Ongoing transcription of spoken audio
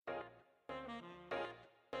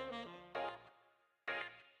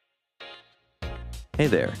Hey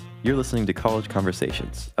there, you're listening to College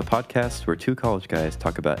Conversations, a podcast where two college guys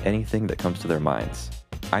talk about anything that comes to their minds.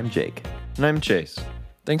 I'm Jake. And I'm Chase.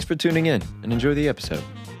 Thanks for tuning in and enjoy the episode.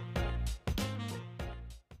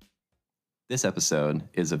 This episode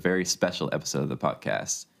is a very special episode of the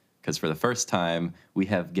podcast because for the first time, we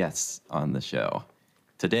have guests on the show.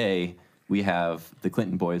 Today, we have the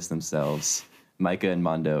Clinton boys themselves, Micah and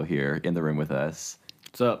Mondo, here in the room with us.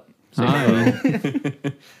 What's up? Hi.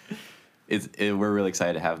 We're really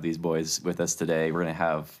excited to have these boys with us today. We're going to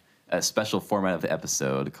have a special format of the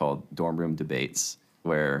episode called Dorm Room Debates,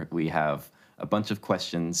 where we have a bunch of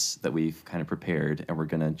questions that we've kind of prepared, and we're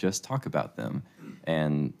going to just talk about them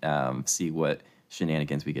and see what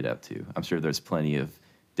shenanigans we get up to. I'm sure there's plenty of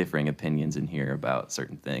differing opinions in here about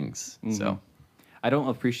certain things. Mm-hmm. So, I don't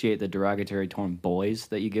appreciate the derogatory term "boys"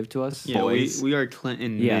 that you give to us. Yeah, boys. we are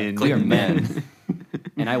Clinton men. Yeah, we are men.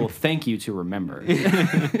 And I will thank you to remember.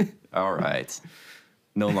 All right.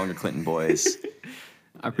 No longer Clinton boys.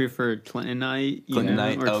 I prefer Clintonite.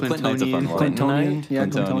 Clintonite. Or Clintonite's a fun one. Clintonian. Yeah,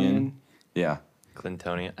 Clintonian. Yeah.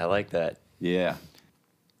 Clintonian. I like that. Yeah.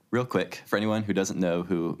 Real quick, for anyone who doesn't know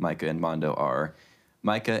who Micah and Mondo are,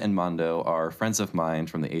 Micah and Mondo are friends of mine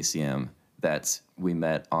from the ACM that we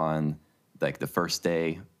met on like the first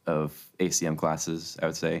day of ACM classes, I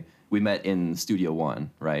would say. We met in Studio One,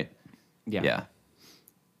 right? Yeah. Yeah.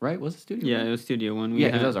 Right? Was it Studio Yeah, One? it was Studio One. Yeah,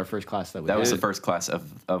 because that was our first class that we That did. was the first class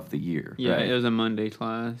of the year, Yeah, right? it was a Monday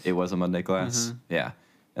class. It was a Monday class? Yeah.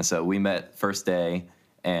 And so we met first day,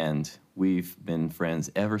 and we've been friends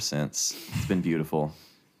ever since. It's been beautiful.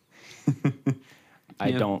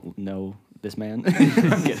 I don't know this man.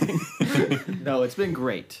 I'm kidding. No, it's been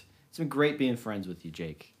great. It's been great being friends with you,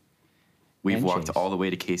 Jake. We've And walked Chase. all the way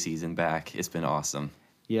to Casey's and back. It's been awesome.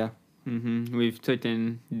 Yeah. We've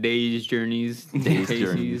taken days journeys. Days, Casey's.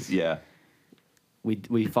 journeys, yeah.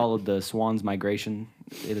 We followed the swans migration.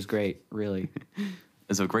 It was great, really. It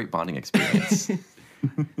was a great bonding experience.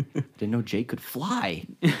 Didn't know Jake could fly.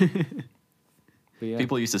 But yeah.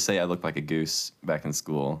 People used to say I looked like a goose back in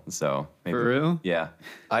school, so maybe. For real? Yeah.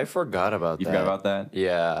 I forgot about You that. forgot about that?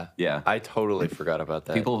 Yeah. Yeah. I totally forgot about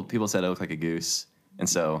that. People said I look like a goose, and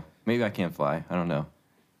so maybe I can't fly. I don't know.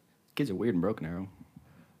 Kids are weird in Broken Arrow.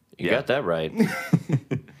 You Yeah. got that right.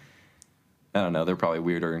 I don't know. They're probably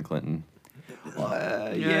weirder in Clinton.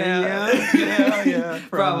 Yeah.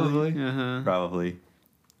 Probably. Probably.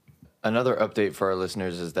 Another update for our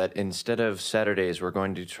listeners is that instead of Saturdays, we're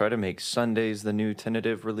going to try to make Sundays the new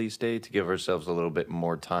tentative release day to give ourselves a little bit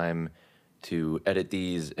more time to edit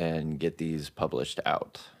these and get these published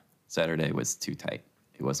out. Saturday was too tight.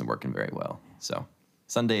 It wasn't working very well. So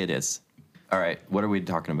Sunday it is. All right. What are we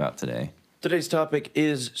talking about today? Today's topic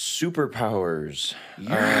is superpowers.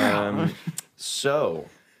 So,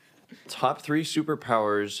 top 3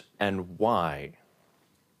 superpowers and why?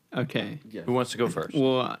 Okay. Who wants to go first?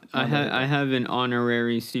 Well, I have an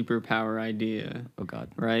honorary superpower idea, Oh, God.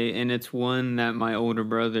 right? And it's one that my older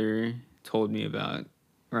brother told me about,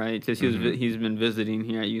 right? Because he's been visiting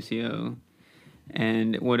here at UCO.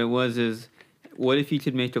 And what it was is, what if you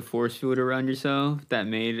could make a force field around yourself that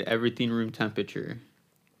made everything room temperature?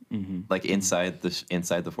 Like inside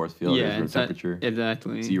the force field is room temperature.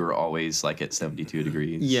 Exactly. So you were always like at 72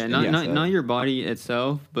 degrees. Yeah, not your body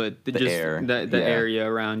itself, but The air. the Yeah. area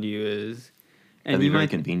around you is. And That'd be you very might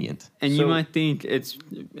convenient. and So- you might think it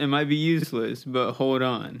might be useless, but hold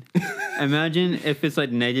on. Imagine if it's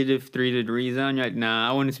like -3 degrees out, and you're like, nah,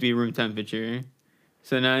 I want it to be room temperature.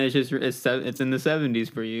 So now it's in the 70s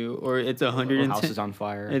for you, or it's Or 110. house is on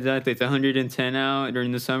fire. Exactly, it's 110 out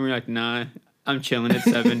during the summer. You're like, nah, I'm chilling at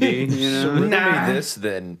 70. You know. So remember this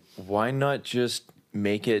then. Why not just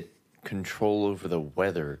make it control over the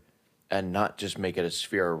weather and not just make it a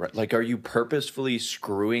sphere? Like, are you purposefully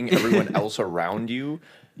screwing everyone else around you?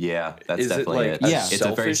 Yeah, that's Is it definitely like it. a Yeah.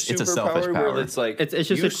 selfish It's a selfish superpower power. where it's like, It's just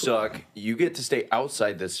you a- suck, you get to stay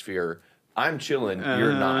outside this sphere, I'm chilling,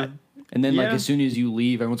 you're not. And then, like, Yeah. as soon as you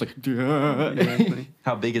leave, everyone's like, "Duh." Exactly.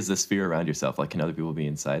 How big is the sphere around yourself? Like, can other people be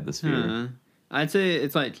inside the sphere? I'd say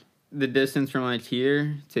it's like the distance from like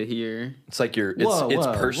here to here. It's like it's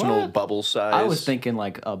Whoa, personal what? bubble size. I was thinking,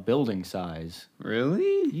 like, a building size.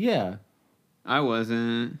 Really? Yeah. I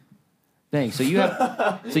wasn't. Dang. So you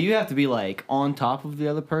have to be, like, on top of the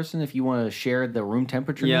other person if you want to share the room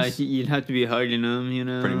temperature. Yeah, you'd have to be hugging them, you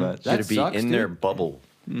know. Pretty much. That to be sucks, in dude. their bubble.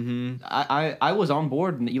 I was on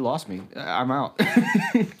board and you lost me. I'm out.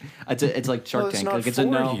 It's like Shark Well, it's Tank. not Like, it's for a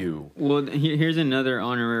no. you. Well, here's another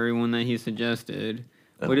honorary one that he suggested.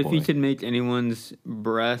 Oh, What if you boy. could make anyone's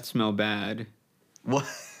breath smell bad? What?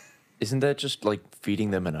 Isn't that just like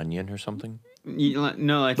feeding them an onion or something?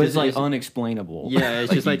 No, like But it's like unexplainable. Yeah, it's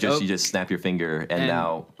Like just like you just snap your finger and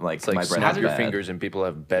now like It's like my breath snap is your bad. fingers and people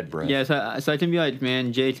have bed breath. Yeah, so I can be like,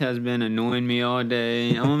 man, Jake has been annoying me all day.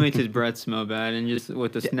 I'm gonna make his breath smell bad, and just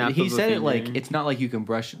with the snap. He of a said it finger. like it's not like you can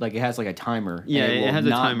brush. Like it has like a timer. Yeah, and it will has a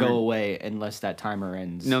not timer. go away unless that timer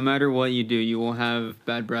ends. No matter what you do, you will have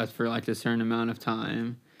bad breath for like a certain amount of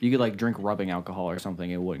time. You could like drink rubbing alcohol or something.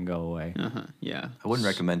 It wouldn't go away. Yeah. I wouldn't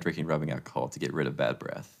recommend drinking rubbing alcohol to get rid of bad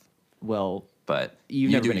breath. Well, But You've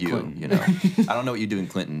you never do been to you, Clinton. you know. I don't know what you do in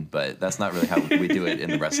Clinton, but that's not really how we do it in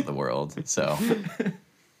the rest of the world. So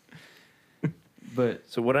but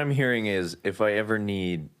So what I'm hearing is, if I ever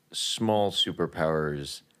need small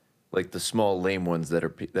superpowers, like the small lame ones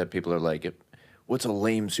that people are like, what's a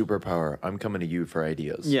lame superpower? I'm coming to you for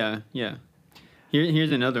ideas. Yeah.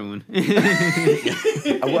 Here's another one.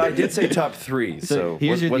 Well, I did say top 3. So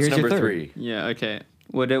here's what's your number third. 3? Yeah, okay.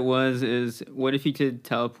 What it was is, what if you could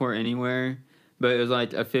teleport anywhere, but it was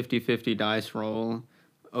like a 50-50 dice roll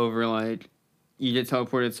over like, you get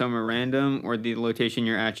teleported somewhere random or the location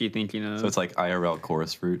you're actually thinking of. so it's like IRL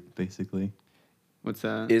chorus fruit, basically. What's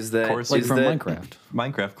that? Is that Course- like is from that- Minecraft,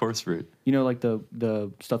 Minecraft chorus fruit. you know, like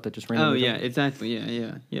the stuff that just Oh, randomly. yeah, comes? exactly.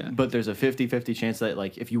 Yeah. But there's a 50-50 chance that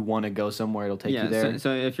like if you want to go somewhere, it'll take Yeah, you there.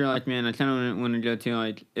 so if you're like, man, I kind of want to go to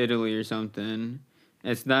like Italy or something,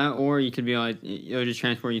 it's that, or you could be like, it'll just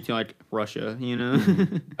transport you to like Russia, you know?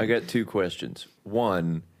 I got 2 questions.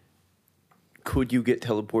 One, could you get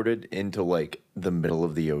teleported into like the middle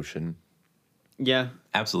of the ocean? Yeah.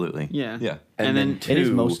 Absolutely. Yeah. Yeah. And then it is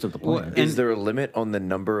 2, most of the Well, planet. is there a limit on the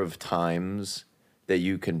number of times that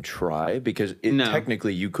you can try? Because No.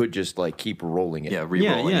 technically you could just like keep rolling it. Yeah,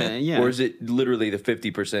 re-rolling it. Yeah. Or is it literally the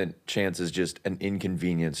 50% chance is just an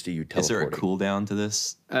inconvenience to you Is there a teleporting? cooldown to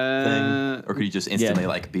this thing? Uh, Or could you just instantly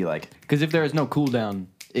like be like, Because if there is no cooldown,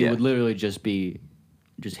 it Yeah. would literally just be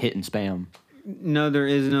just hit and spam. No, there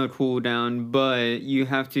is no cooldown, but you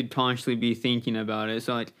have to constantly be thinking about it.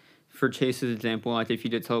 So, like, for Chase's example, like, if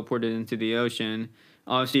you get teleported into the ocean,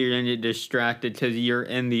 obviously you're going to get distracted because you're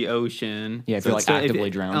in the ocean. Yeah, if you're like So if actively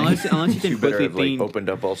it- drowning. Unless you can You better quickly have like think. opened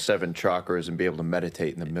up all 7 chakras and be able to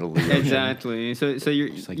meditate in the middle of the ocean. Exactly. So you're,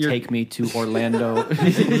 It's like you're take me to Orlando.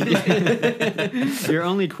 your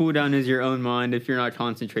only cooldown is your own mind if you're not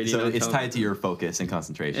concentrating. so on it's tele- tied to your focus and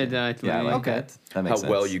concentration. Exactly. Yeah, I like Okay. that. That How makes sense.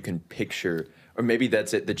 well you can picture, or maybe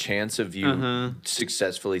that's it. The chance of you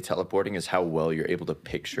successfully teleporting is how well you're able to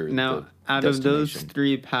picture. Now, the out of those destination.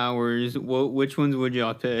 3 powers, which ones would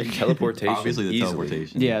y'all pick? Teleportation, Obviously the easily.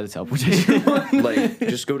 teleportation. Yeah, the teleportation one. Like,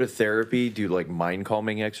 just go to therapy, do like mind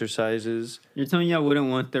calming exercises. You're telling me I wouldn't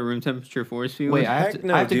want the room temperature force field? Wait, I have Heck to,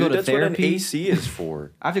 no, I have to dude, go to that's what an therapy. AC is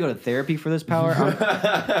for. I have to go to therapy for this power.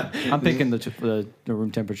 I'm picking the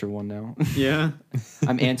room temperature one now. Yeah.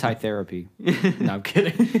 I'm anti-therapy. No, I'm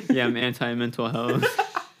kidding. Yeah, I'm anti-mental health.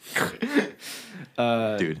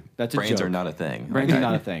 Dude, That's a brains joke. are not a thing. Brains okay? are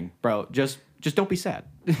not a thing, bro. Just don't be sad.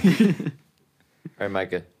 All right,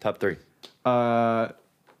 Micah, top 3. Oh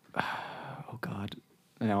God,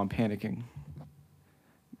 now I'm panicking.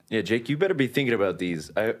 Yeah, Jake, you better be thinking about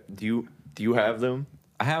these. Do you have them?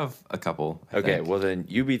 I have a couple. I Okay, think. well then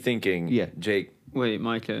you be thinking. Yeah. Jake. Wait,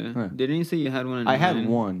 Micah, Huh. didn't you say you had one in I had mind?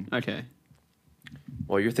 one. Okay.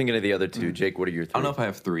 Well, you're thinking of the other 2. Jake, what are your 3? I don't know if I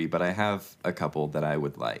have 3, but I have a couple that I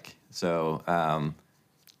would like. So,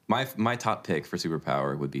 my top pick for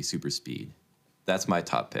superpower would be super speed. That's my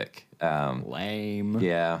top pick. Lame.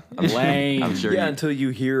 Yeah, Lame. I'm sure. Yeah, you- until you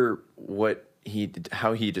hear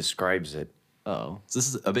how he describes it. Oh. So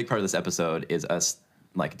this is a big part of this episode is us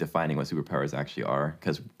like defining what superpowers actually are,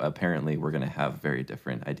 because apparently we're going to have very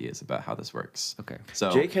different ideas about how this works. Okay.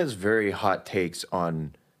 So Jake has very hot takes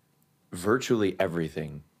on virtually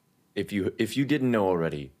everything. If you didn't know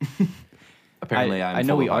already, apparently I I'm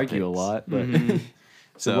know full we of hot argue a takes. lot, but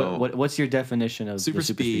So what's your definition of super the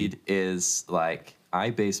speed is like,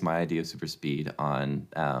 I base my idea of super speed on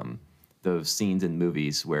those scenes in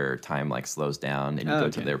movies where time like slows down and you go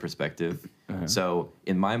to Okay. their perspective. So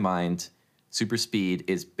in my mind, super speed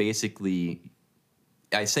is basically,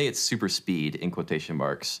 I say it's super speed in quotation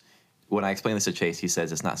marks. When I explain this to Chase, he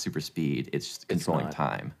says it's not super speed, it's controlling not.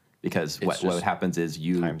 time. Because It's what just happens is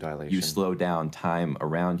you time dilation. slow down time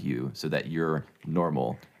around you so that you're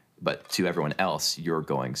normal, but to everyone else, you're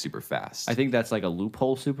going super fast. I think that's like a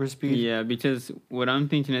loophole super speed. Yeah, because what I'm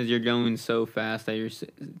thinking is you're going so fast that your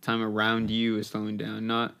time around you is slowing down,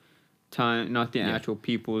 not the actual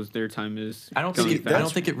people's. Their time is. I don't going think fast. I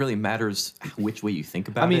don't think it really matters which way you think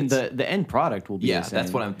about it. I mean, the end product will be yeah, the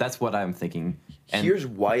same. that's what I'm thinking. And here's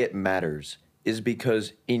why it matters: is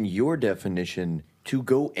because in your definition, to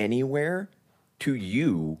go anywhere, to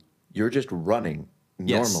you, you're just running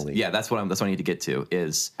normally. Yeah, that's what I need to get to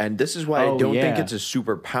is. And this is why I Oh, don't think yeah. it's a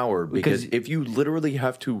superpower, because if you literally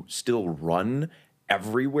have to still run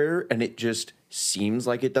everywhere and it just seems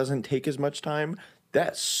like it doesn't take as much time,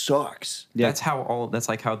 that sucks. Yeah. That's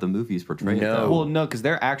like how the movies portray it. No. Though. Well, no, because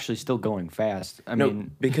they're actually still going fast. I No,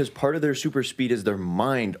 mean, because part of their super speed is their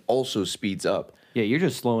mind also speeds up. yeah, you're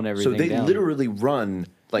just slowing So everything they down. literally run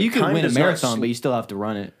like you can time win a does not marathon, sl- but you still have to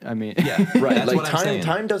run it. I mean, Yeah, right. That's Like what I'm saying.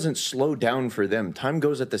 time doesn't slow down for them. Time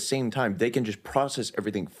goes at the same time. They can just process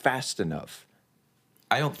everything fast enough.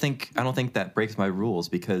 I don't think that breaks my rules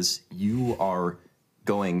because you are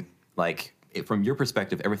going like from your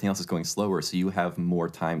perspective, everything else is going slower, so you have more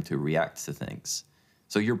time to react to things.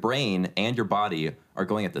 So your brain and your body are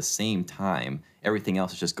going at the same time. Everything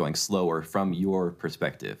else is just going slower from your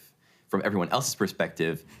perspective. From everyone else's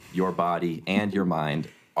perspective, your body and your mind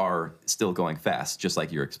are still going fast, just like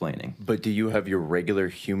you're explaining. But do you have your regular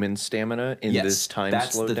human stamina in Yes, this time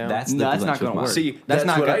that's slowdown? That's the No, that's glitch not with gonna mine. work. See, That's that's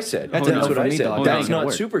not what gonna- I said. that's That's enough what for I me, said. dog. That's That's not gonna not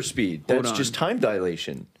work. super speed. Hold That's just on. time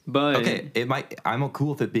dilation. But Okay, it might. I'm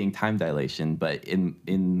cool with it being time dilation, but in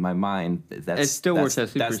my mind, that's It still works that's,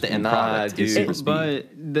 as super that's the speed. end Nah, product. Is dude. super speed.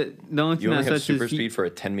 but the only thing You only that have sucks super is speed for a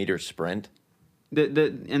 10-meter sprint.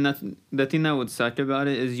 and that's the thing that would suck about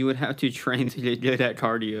it is you would have to train to get good at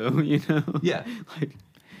cardio. You know. Yeah. Like,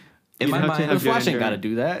 In you'd my have to mind, have the Flash good ain't got to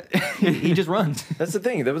endurance. do that. He just runs. That's the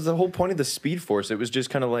thing. That was the whole point of the Speed Force. It was just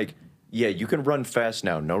kind of like, yeah, you can run fast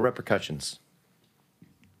now, no repercussions.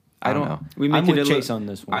 I don't know. We I'm make it with a Chase li- on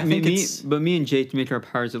this one. I think me and Jake make our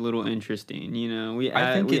powers a little interesting. You know,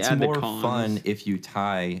 I think it's add the more cons. fun if you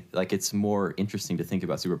tie. Like it's more interesting to think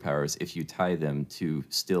about superpowers if you tie them to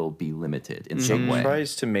still be limited in some Jake way.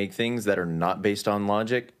 tries to make things that are not based on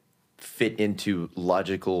logic fit into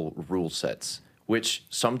logical rule sets, which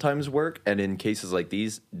sometimes work, and in cases like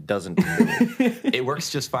these, doesn't really. It works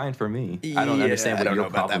just fine for me. I don't Yeah, understand I what don't your know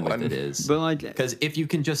about problem that with one. it is. But like, Because if you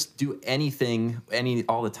can just do anything,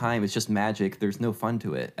 all the time, it's just magic. There's no fun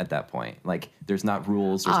to it at that point. Like there's not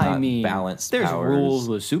rules. There's I not mean, balanced there's powers. rules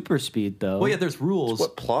with super speed, though. Well, yeah, there's rules.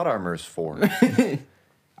 What plot armor's for?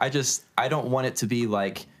 I don't want it to be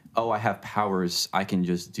like, oh, I have powers. I can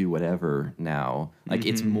just do whatever now. Like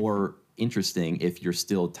it's more interesting if you're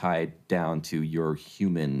still tied down to your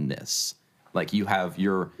humanness. Like you have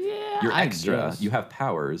your I extra. guess. You have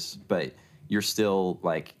powers, but you're still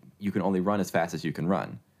like you can only run as fast as you can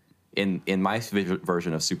run. In my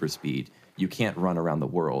version of super speed, you can't run around the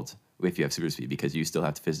world if you have super speed because you still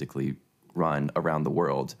have to physically run around the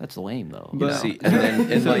world. That's lame, though. But- See, and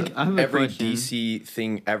then in So, like I have a every question. DC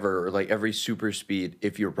thing ever, or like every super speed,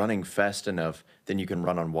 if you're running fast enough, then you can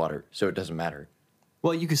run on water, so it doesn't matter.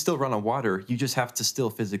 Well, you can still run on water. You just have to still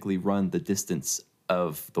physically run the distance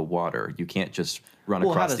of the water. You can't just run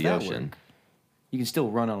Well, how across does the that ocean. work? You can still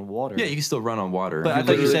run on water. Yeah, you can still run on water. But I You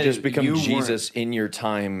thought you literally said just become you weren't- Jesus in your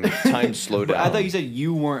time slowdown. But I thought you said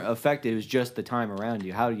you weren't affected. It was just the time around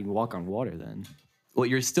you. How do you walk on water then? Well,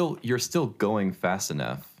 you're still going fast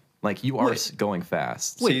enough. Like you are going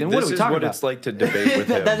fast. Wait, See, then what this are we is talking what about? it's like to debate with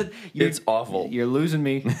him. You're- It's awful. You're losing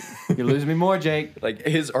me. You're losing me more, Jake. Like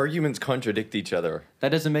his arguments contradict each other. That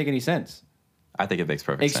doesn't make any sense. I think it makes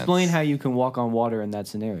perfect sense. Explain how you can walk on water in that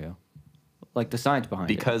scenario. Like the science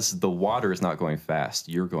behind it. Because the water is not going fast,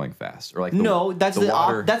 you're going fast. Or like the, No, that's the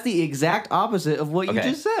water. that's the exact opposite of what you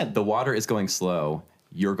Okay, just said. The water is going slow.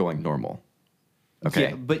 You're going normal. Okay.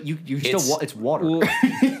 Yeah, but you It's- still it's water. well,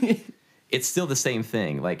 It's still the same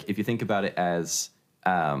thing. Like if you think about it as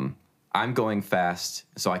I'm going fast,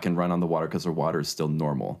 so I can run on the water because the water is still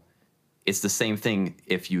normal. It's the same thing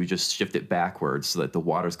if you just shift it backwards so that the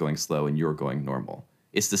water's going slow and you're going normal.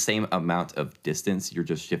 It's the same amount of distance. You're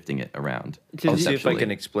just shifting it around. I'll see if I conceptually.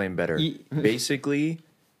 can explain better. Basically,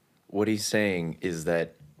 what he's saying is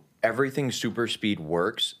that everything super speed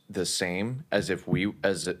works the same as if we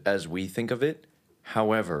as we think of it.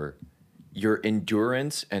 However, your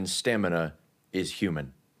endurance and stamina is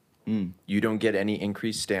human. You don't get any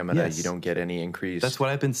increased stamina. Yes. You don't get any increased. That's what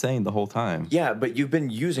I've been saying the whole time. Yeah, but you've been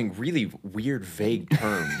using really weird, vague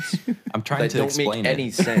terms I'm trying that to don't explain make it.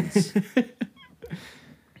 any sense.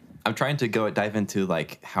 I'm trying to dive into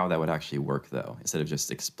like how that would actually work though, instead of just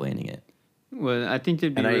explaining it. well, I think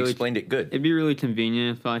it'd be And I really explained it good. it'd be really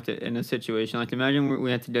convenient if like in a situation like imagine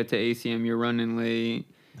we had to go to ACM. You're running late.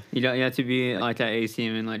 You have to be like at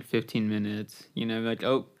ACM in like 15 minutes. You know, like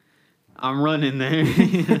oh, I'm running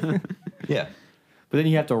there. Yeah. But then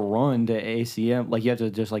you have to run to ACM. Like you have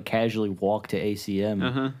to just like casually walk to ACM.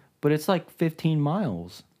 Uh-huh. But it's like 15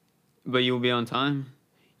 miles. But you'll be on time.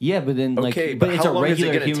 Yeah, but then like Okay, but but it's how a long is it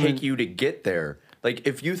regular going to human. take you to get there? Like,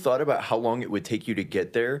 if you thought about how long it would take you to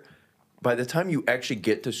get there, by the time you actually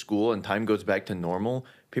get to school and time goes back to normal,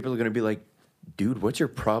 people are going to be like, dude, what's your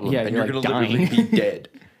problem? Yeah, and you're, you're like, going to literally dying. be dead.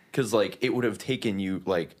 Because, like, it would have taken you,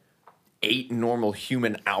 like, 8 normal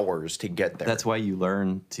human hours to get there. That's why you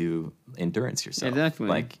learn to endurance yourself. Exactly.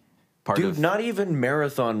 Like, part Dude, of not even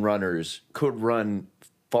marathon runners could run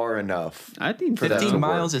far enough. I think For that to 15 work.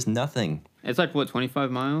 miles is nothing. it's like what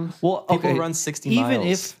 25 miles. Well, People okay, run 60 even miles.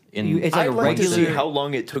 if it's like I'd a like to see regular. how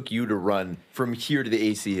long it took you to run from here to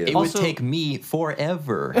the ACL. It Also- would take me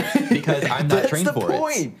forever because I'm not That's trained the for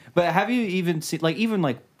point. it. But have you even seen, like, even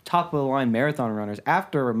like top of the line marathon runners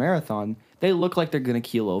after a marathon, they look like they're gonna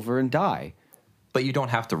keel over and die. But you don't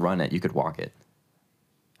have to run it. You could walk it.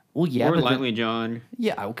 Well, yeah, or but lightly jog.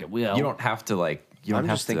 yeah, okay, well, You don't have to like. You don't I'm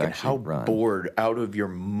have just to thinking, actually how run. bored out of your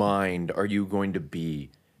mind are you going to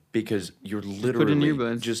be? Because you're literally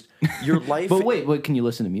earbuds. just your life. But wait, can you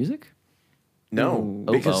listen to music? no,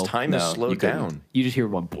 because Uh-oh. time is No, slowed you couldn't. down. You just hear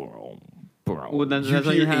one. Boom, boom. Well, that's You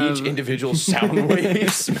why you hear have. each individual sound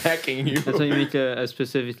wave smacking you. That's why you make a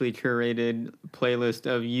specifically curated playlist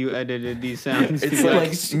of you edited these sounds. It's together.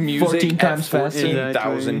 like music 14 at times faster.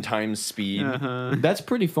 14,000 Exactly. times speed. Uh-huh. That's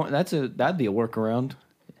pretty fun. That'd be a workaround.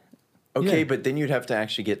 Okay, Yeah. but then you'd have to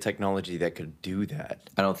actually get technology that could do that.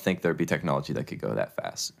 I don't think there'd be technology that could go that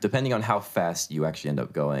fast. Depending on how fast you actually end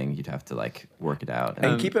up going, you'd have to like work it out.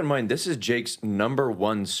 And keep in mind, this is Jake's #1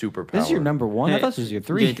 superpower. This is your number one. I Hey, thought this was your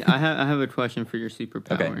 3. Jake, I have a question for your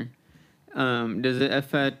superpower. Does it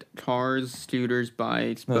affect cars, scooters,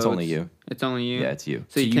 bikes, No, boats? it's only you. It's only you. Yeah, it's you.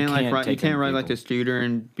 So, So you you can't like can't ride. You take can't in ride like people. a scooter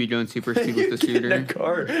and be doing super speed You with the get in a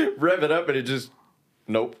scooter. car, rev it up, and it just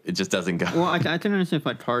nope. It just doesn't go. Well, I can understand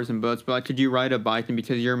like cars and boats, but like, could you ride a bike and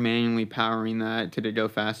because you're manually powering that, could it go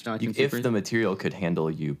faster? Like in If supers? the material could handle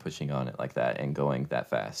you pushing on it like that and going that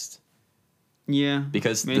fast. yeah,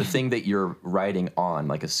 Because maybe. the thing that you're riding on,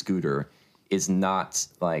 like a scooter, is not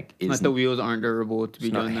like like the wheels aren't durable to be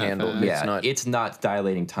It's not doing that handled. fast. yeah, It's not- it's not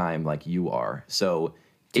dilating time like you are. So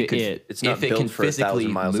To it could, it. It's not if it built can for 1,000 physically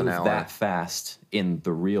miles an move hour. that fast in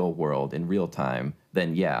the real world in real time,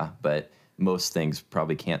 then yeah. But most things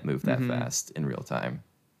probably can't move that fast in real time.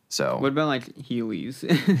 So What about like Heelys?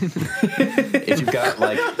 if you've got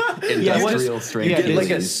like industrial strength, You get like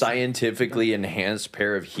a Heelys, scientifically enhanced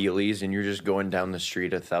pair of Heelys, and you're just going down the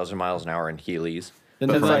street 1,000 miles an hour in Heelys. Then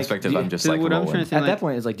but that's from my like, perspective, do you- I'm just so like what I'm trying rolling. to say, at like, that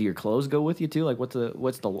point, it's like, do your clothes go with you too? Like, what's the I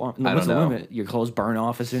what's don't the know. limit? Your clothes burn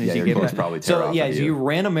off as soon as Yeah, you your get clothes back. probably tear So off yeah, of so you. you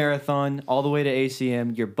ran a marathon all the way to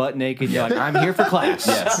ACM. You're butt naked. You're like, I'm here for class.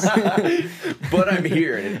 Yes. But I'm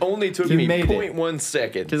here, and it only took You me made it. 0.1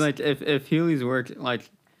 seconds. Because like if Heelys worked, like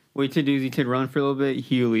what you could do is you could run for a little bit,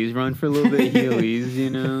 Heelys, run for a little bit, Heelys. You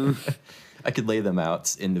know. I could lay them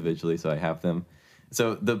out individually so I have them.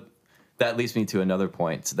 So that leads me to another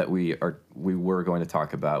point that we were going to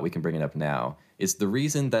talk about. We can bring it up now. Is the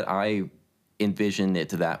reason that I envision it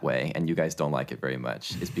that way and you guys don't like it very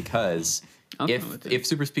much is because I'm fine with it. if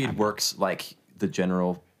super speed works like the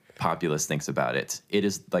general populace thinks about it, it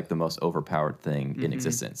is like the most overpowered thing in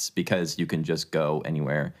existence because you can just go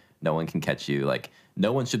anywhere. No one can catch you. Like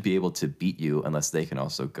no one should be able to beat you unless they can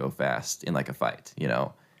also go fast in like a fight, you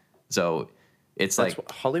know? So it's That's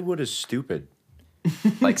like Hollywood is stupid.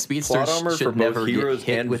 like speedsters Plot armor for should both never get heroes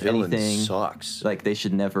hit and with villains anything. sucks. Like they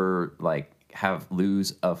should never like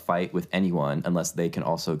lose a fight with anyone unless they can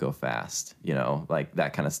also go fast. You know, like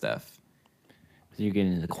that kind of stuff. So you get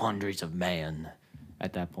into the quandaries of man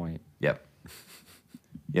at that point. Yep.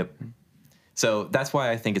 Yep. So that's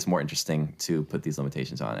why I think it's more interesting to put these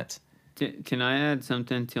limitations on it. Can I add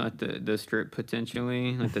something to like the strip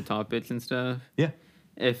potentially, like the top bits and stuff? Yeah.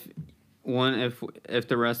 If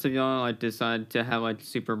the rest of y'all like decide to have like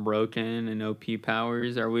super broken and OP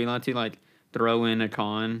powers, are we allowed to like throw in a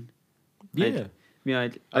con? Like, be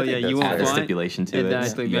like, I oh yeah, think you that's won't Add a fly. stipulation to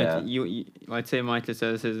Exactly. it. Be Yeah. like, you like say Mike just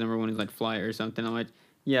says his number one is like fly or something. I'm like,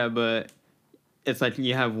 yeah, but it's like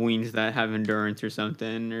you have wings that have endurance or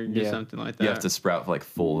something or just Yeah. something like that. You have to sprout like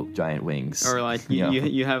full giant wings. or like you know?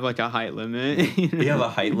 you have like a height limit. You know? You have a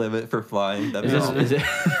height limit for flying. That'd Is, be this,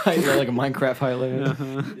 awesome. is it like a Minecraft highlight?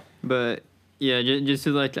 Uh-huh. But yeah, just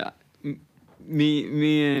to like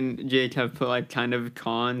me and Jake have put like kind of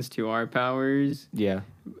cons to our powers, Yeah.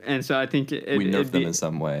 and so I think it, We nerf it'd be, them in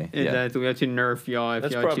some way. It Yeah. does. We have to nerf y'all if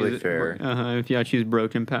That's y'all probably choose fair. If y'all choose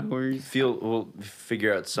broken powers. We'll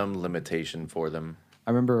figure out some limitation for them.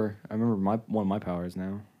 I remember one of my powers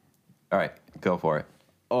now. All right, go for it.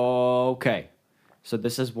 Okay. So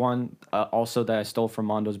this is one also that I stole from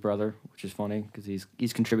Mondo's brother, which is funny because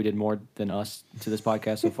he's contributed more than us to this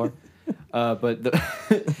podcast so far. But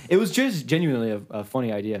it was just genuinely a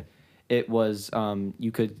funny idea. It was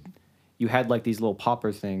you had like these little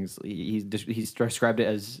popper things. He described it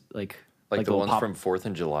as like Like the a little ones pop- from 4th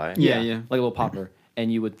of July? Yeah. like a little popper,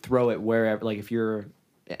 and you would throw it wherever. Like if you're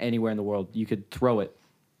anywhere in the world, you could throw it,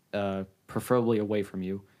 preferably away from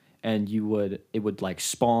you, and it would like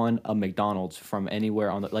spawn a McDonald's from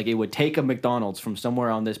anywhere on the, like it would take a McDonald's from somewhere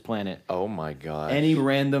on this planet. Oh my god. Any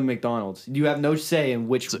random McDonald's. You have no say in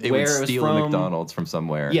which So it where would it was steal from. a McDonald's from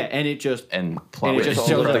somewhere. Yeah, and it just And And plop it With it. just all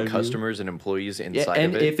shows of the up. customers and employees yeah, inside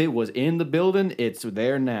and of it. if it was in the building, it's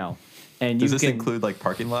there now. And Does you this can include like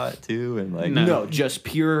parking lot too? And like no, just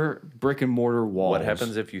pure brick and mortar walls. What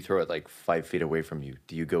happens if you throw it like 5 feet away from you?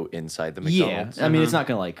 Do you go inside the Yeah, McDonald's? I mean it's not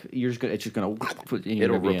gonna like you're just gonna it's just gonna put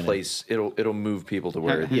It'll replace. It'll move people to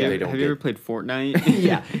where Have, they don't. have you ever played Fortnite?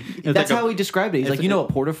 Yeah, It's that's like how he described it. He's it's like, you know, a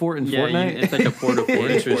porta fort in Yeah, Fortnite. it's like a porta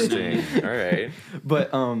fort. Interesting. All right.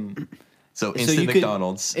 But so so instant you could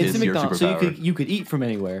McDonald's is instant your McDonald's, superpower. so you could eat from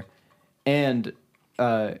anywhere, and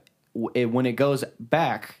when it goes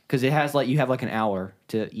back, because it has like you have like an hour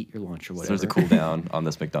to eat your lunch or So whatever. there's a cooldown on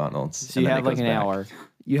this McDonald's. So and you then have it like goes an back. hour.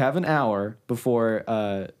 You have an hour before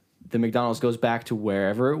the McDonald's goes back to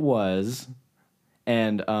wherever it was,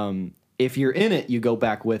 and if you're in it, you go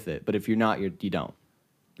back with it. But if you're not, you don't.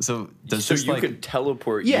 So does So this you like could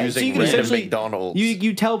teleport Yeah, using so you can random essentially McDonald's.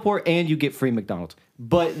 You teleport and you get free McDonald's,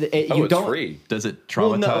 but you it's don't. free. does it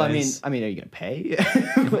Well, traumatize? no, I mean, are you gonna pay?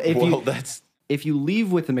 if Well, you that's if you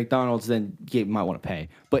leave with the McDonald's, then you might want to pay.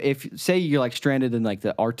 But if say you're like stranded in like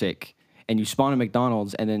the Arctic and you spawn a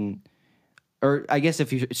McDonald's and then, or I guess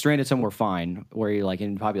if you're stranded somewhere fine where you're like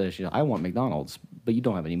in population, I want McDonald's, but you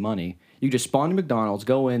don't have any money. You just spawn a McDonald's,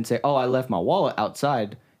 go in, say, oh, I left my wallet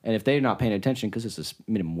outside, and if they're not paying attention because this is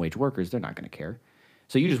minimum wage workers, they're not going to care.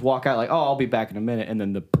 So you just walk out like, oh, I'll be back in a minute, and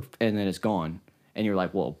then it's gone, and you're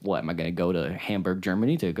like, well, what am I going to go to Hamburg,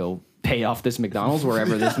 Germany to go pay off this McDonald's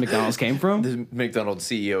wherever this McDonald's came from? the McDonald's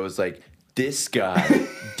CEO is like, this guy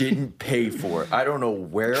didn't pay for it. I don't know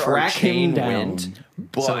where our Track him chain down. went,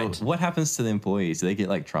 but So what happens to the employees? Do they get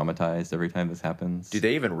like traumatized every time this happens? do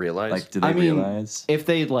they even realize? like? Do they I mean, realize if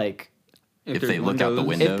they like, if there's they look out the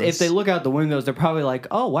windows- windows? if they look out the windows, they're probably like,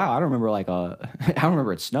 oh wow, I don't remember I don't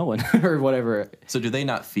remember it snowing or whatever. So do they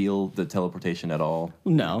not feel the teleportation at all?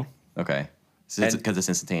 No, Okay, so it's And- because it's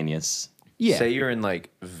instantaneous. yeah, Say you're in like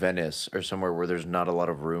Venice or somewhere where there's not a lot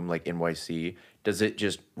of room, like NYC. Does it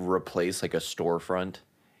just replace like a storefront?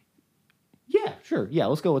 yeah, sure, yeah,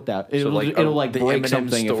 let's go with that. So, It'll like, like the break M&M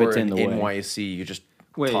something if store it's in the way. NYC, you just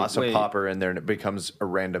Wait, toss wait. a popper in there and it becomes a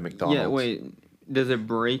random McDonald's. Yeah, wait. Does it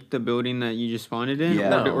break the building that you just spawned in,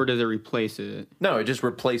 Yeah. or does it replace it? No, it just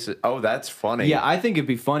replaces. Oh, that's funny. Yeah, I think it'd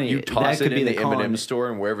be funny. You that toss could it be in the the con. M&M store,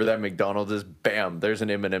 and wherever that McDonald's is, bam, there's an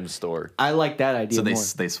M&M store. I like that idea So more.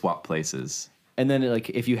 they swap places. And then like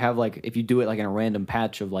if you do it like in a random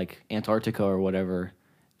patch of like Antarctica or whatever,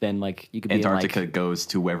 then like you could be Antarctica in like goes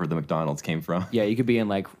to wherever the McDonald's came from. yeah, you could be in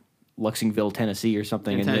like Lexingville, Tennessee or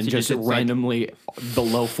something, In and then Tennessee, just just it's like- randomly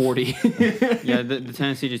below 40. Yeah, the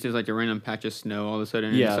Tennessee just is like a random patch of snow all of a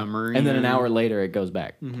sudden yeah, in summer. and then an you know? hour later it goes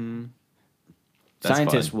back. That's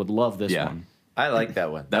Scientists fun. would love this Yeah. one. I like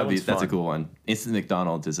that one. That's a fun. cool one. Instant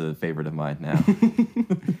McDonald's is a favorite of mine now.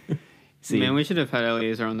 See, Man, we should have had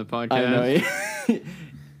Eleazar on the podcast. I know.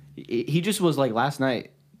 He just was like last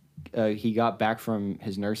night. He got back from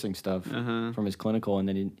his nursing stuff from his clinical, and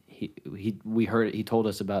then we heard it. He told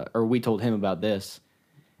us about, or we told him about this,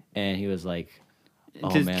 and he was like,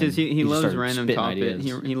 "Oh man," Because he just loves started random spitting topics.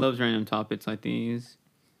 ideas. He loves random topics like these.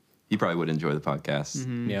 You probably would enjoy the podcast.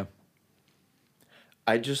 Mm-hmm. Yeah,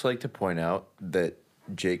 I'd just like to point out that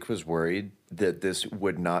Jake was worried that this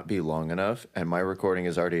would not be long enough, and my recording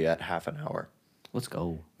is already at half an hour. let's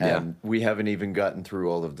go. Yeah. And we haven't even gotten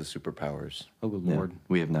through all of the superpowers. Oh good Yeah, lord,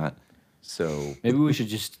 we have not. So maybe we should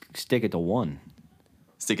just stick it to one.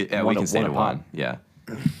 Stick it. Yeah, One we can a- stay one to a pod. one. Yeah.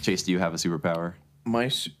 Chase, do you have a superpower? my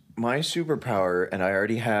superpower, and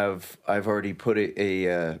I've already put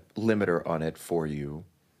a limiter on it for you.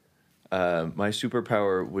 My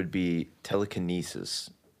superpower would be telekinesis,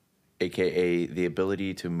 aka the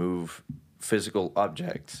ability to move physical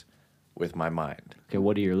objects with my mind. Okay,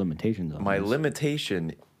 what are your limitations on My this?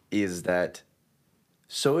 limitation is that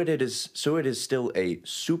so it is still a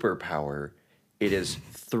superpower. It is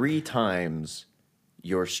 3 times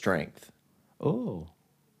your strength. Oh,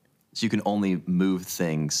 So you can only move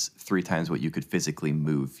things 3 times what you could physically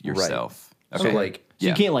move yourself. So like so Yeah.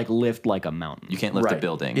 you can't like lift like a mountain. You can't lift a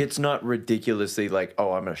building. It's not ridiculously like,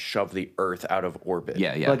 oh, I'm gonna shove the earth out of orbit.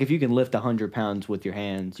 yeah, yeah. Like if you can lift 100 pounds with your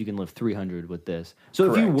hands, you can lift 300 with this.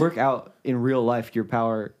 So if you Correct. work out in real life, your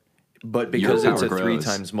power. But because Your it's a power 3 grows.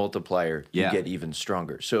 times multiplier, Yeah. you get even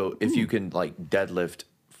stronger. So if you can like deadlift,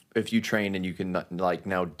 if you train and you can like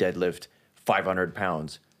now deadlift 500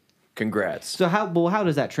 pounds, Congrats. So how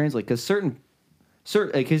does that translate? Because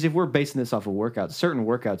because if we're basing this off of workouts, certain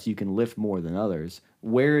workouts you can lift more than others.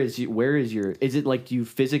 Where is your? Is it like do you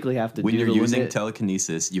physically have to When do you're the using limit?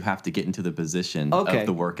 telekinesis, you have to get into the position Okay. of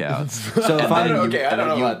the workouts. So if I then I don't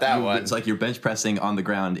know about that one. It's like you're bench pressing on the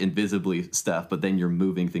ground invisibly stuff, but then you're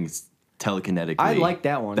moving things telekinetically. I like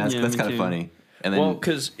that one. That's Yeah, that's me kind of too. funny. And then Well,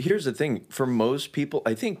 because here's the thing. For most people,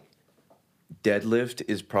 I think deadlift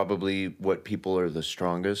is probably what people are the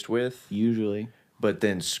strongest with. usually. But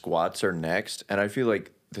then squats are next. And I feel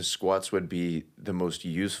like the squats would be the most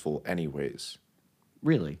useful anyways.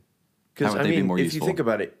 Really? Because, How would I they be mean, more if useful? you think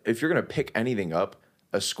about it, if you're going to pick anything up,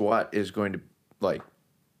 a squat is going to, like,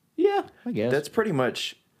 Yeah, I guess. that's pretty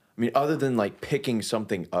much, I mean, other than, like, picking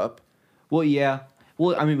something up. Well, yeah.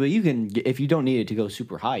 Well, I mean, but you can if you don't need it to go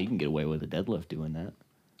super high, you can get away with a deadlift doing that.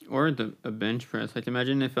 Or a bench press. Like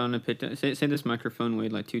imagine if I want to pick up, say this microphone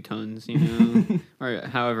weighed like 2 tons, you know, or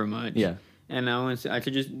however much. Yeah. And I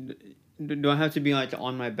could just. Do I have to be like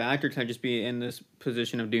on my back, or can I just be in this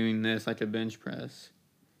position of doing this like a bench press?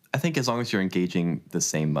 I think as long as you're engaging the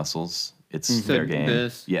same muscles, it's Mm-hmm. fair So game.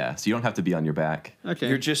 this- Yeah, so you don't have to be on your back. Okay.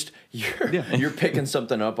 You're picking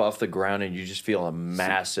something up off the ground and you just feel a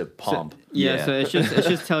massive pump. Yeah. So it's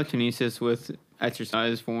just telekinesis with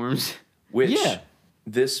exercise forms. Which Yeah.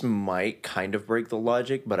 this might kind of break the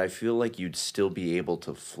logic, but I feel like you'd still be able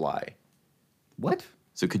to fly. What?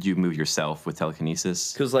 So could you move yourself with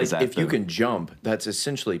telekinesis? Because, like, Is that if you the- can jump, that's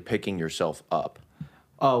essentially picking yourself up.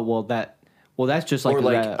 Oh well, that's just like Or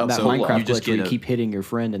like that, a that solo. Minecraft You just glitch where get you a- keep hitting your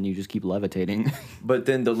friend and you just keep levitating. But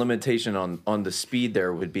then the limitation on the speed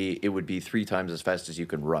there would be 3 times as fast as you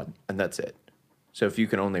can run, and that's it. So if you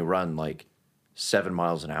can only run like 7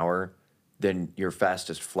 miles an hour, then your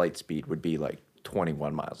fastest flight speed would be like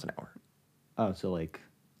 21 miles an hour. Oh, so like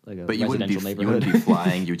a But you wouldn't residential be you neighborhood. wouldn't be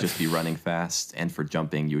flying. You would just be running fast. And for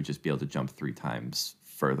jumping, you would just be able to jump 3 times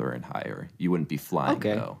further and higher. You wouldn't be flying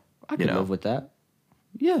Okay, though. I can live with that.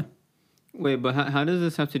 Yeah. Wait, but how does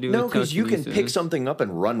this have to do No, with because you can pick telekinesis? something up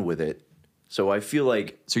and run with it. So I feel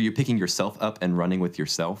like So you're picking yourself up and running with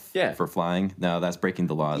yourself. Yeah. For flying. No, that's breaking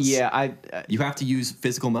the laws. Yeah, I You have to use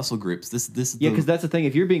physical muscle groups. This is yeah, the- because that's the thing.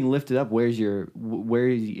 If you're being lifted up, where you're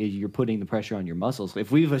putting the pressure on your muscles?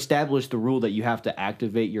 If we've established the rule that you have to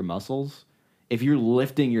activate your muscles, if you're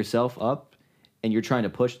lifting yourself up and you're trying to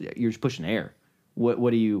push, you're just pushing air.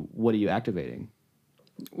 What are you activating?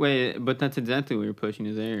 Wait, but that's exactly what you're pushing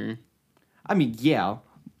is air. I mean, yeah,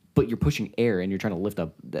 but you're pushing air and you're trying to lift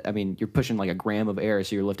up. I mean, you're pushing like a gram of air,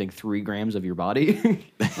 so you're lifting 3 grams of your body.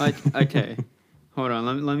 Like, okay, hold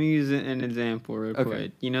on. Let me use an example real Okay.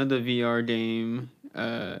 quick. You know the VR game?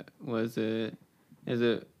 Was it? Is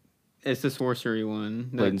it? It's the sorcery one.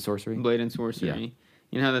 Blade and Sorcery? Blade and sorcery. Yeah.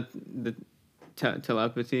 You know how the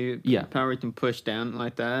telepathy Yeah. power you can push down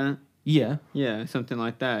like that. Yeah. Yeah, something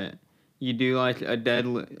like that. You do like a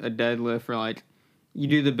deadlift or like you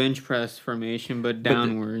do the bench press formation but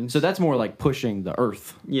downwards. So that's more like pushing the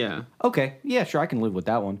earth. yeah. Okay. Yeah, sure. I can live with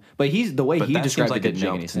that one. But the way But he that described seems like it a didn't make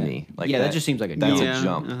jump any to sense. me. Like yeah, that that- just seems like a that's jump. a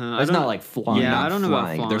jump. I It's don't- not like flying. Yeah, not I don't know about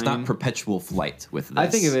flying. There's flying. not perpetual flight with this. I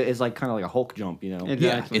think of it as like kind of like a Hulk jump, you know?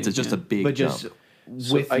 Exactly. It's just yeah. a big But jump. just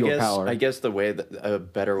So with your power. I guess the way that a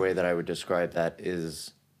better way that I would describe that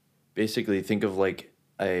is basically think of like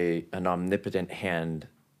an omnipotent hand.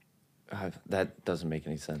 That doesn't make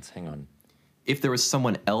any sense. Hang on. If there was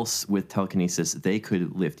someone else with telekinesis, they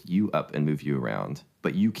could lift you up and move you around,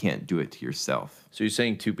 but you can't do it to yourself. So you're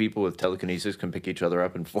saying 2 people with telekinesis can pick each other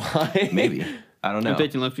up and fly? Maybe. I don't know. If they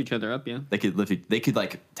can lift each other up, yeah. They could lift. They could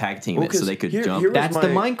like tag team Well, it so 'cause they could here- jump. here was That's the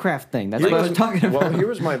my- Minecraft thing. That's Here what I was was- talking about. Well, here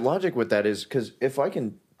was my logic with that is because if I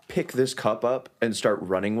can pick this cup up and start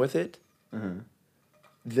running with it,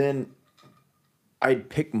 then I'd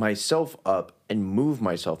pick myself up and move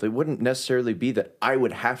myself. It wouldn't necessarily be that I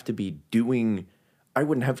wouldn't have to be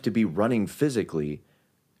running physically,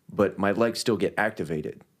 but my legs still get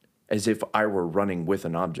activated as if I were running with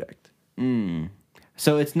an object.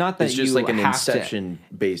 So it's not that It's just you like an have Inception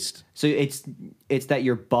based. So it's that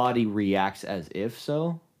your body reacts as if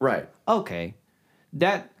so. Right. Okay,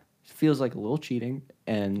 that feels like a little cheating.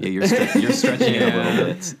 And Yeah, you're stretching it a little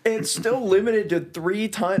bit. It's still limited to 3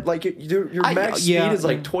 times. Like your max yeah. speed is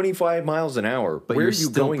like 25 miles an hour. But Where are you're you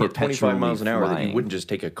still going at 25 miles an hour that you perpetually wouldn't just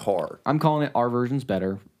take a car? I'm calling it our version's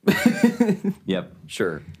better. Yep.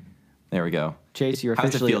 Sure. There we go. Chase, you're How's it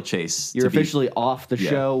officially feel, Chase? You're to be- officially off the Yeah.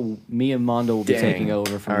 show. Me and Mondo will be Dang. taking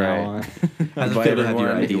over from All now right. on. How's it Bye, feel to have your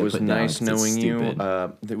everyone. idea It was put down? nice 'Cause it's knowing you.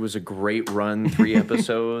 stupid. It was a great run, 3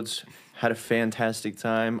 episodes. Had a fantastic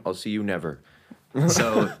time. I'll see you never.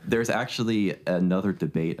 So there's actually another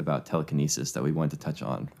debate about telekinesis that we wanted to touch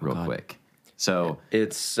on real God. quick. So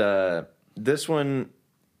It's this one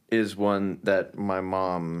is one that my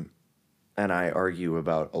mom and I argue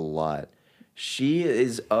about a lot. She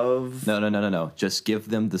is of no. Just give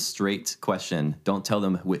them the straight question. Don't tell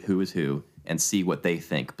them who is who, and see what they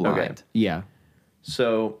think blind. Okay. Yeah.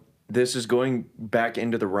 So this is going back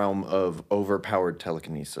into the realm of overpowered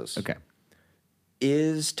telekinesis. Okay.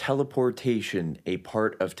 Is teleportation a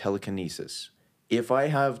part of telekinesis? If I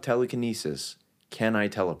have telekinesis, can I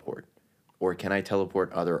teleport? Or can I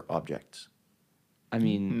teleport other objects? I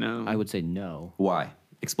mean, No. I would say no. Why?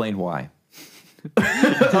 Explain why.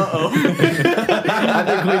 I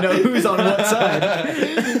think we know who's on what side.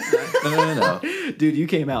 No. Dude, you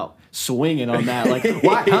came out swinging on that. Like,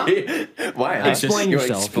 why? Huh? Why? Explain You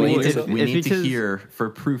yourself. explain We yourself. need to because- hear for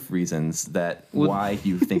proof reasons that Well, why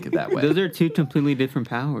you think it that way. Those are two completely different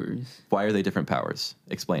powers. Why are they different powers?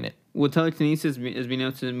 Explain it. Well, telekinesis is being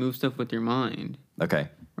able to move stuff with your mind, Okay.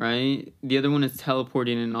 right? The other one is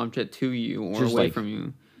teleporting an object to you or Just away like- from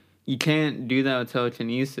you. You can't do that with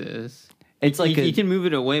telekinesis. It's like you can move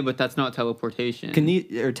it away, but that's not teleportation.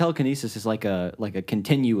 or telekinesis is like a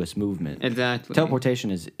continuous movement. Exactly. Teleportation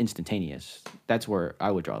is instantaneous. That's where I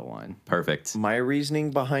would draw the line. Perfect. My reasoning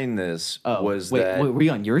behind this Oh, was wait, that were we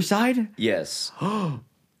on your side? yes,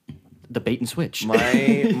 The bait and switch.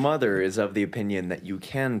 my mother is of the opinion that you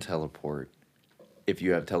can teleport if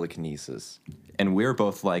you have telekinesis. And we're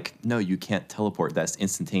both like, no, you can't teleport. That's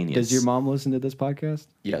instantaneous. Does your mom listen to this podcast?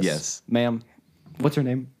 Yes. Yes. Ma'am, what's her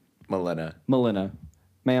name? Milena. Melina.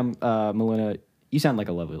 Ma'am, Melina, you sound like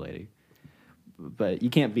a lovely lady. But you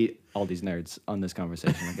can't beat all these nerds on this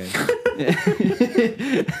conversation, okay?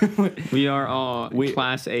 We are all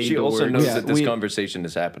Class A She also dorks. knows Yeah, that this we- conversation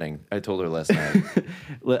is happening. I told her last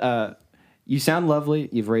night. You sound lovely.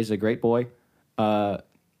 You've raised a great boy.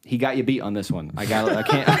 He got you beat on this one. I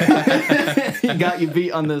can't. He got you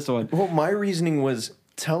beat on this one. Well, my reasoning was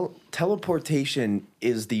teleportation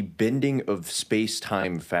is the bending of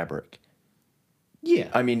space-time fabric. Yeah.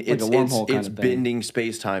 I mean, like it's a wormhole kind it's of thing. bending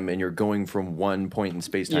space-time, and you're going from one point in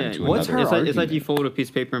space-time Yeah, to what's another. her it's like you argument? fold a piece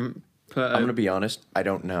of paper and put I'm gonna be honest. I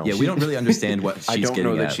don't know. Yeah, we don't really understand what she's I don't getting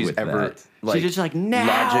know that at she's with ever that. like, just like, "No!"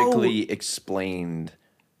 logically explained.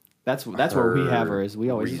 That's where we have her. Is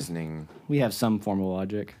we always reasoning. we have some form of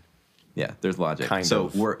logic. Yeah, there's logic. Kind so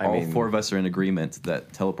of. we're I all mean- four of us are in agreement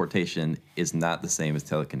that teleportation is not the same as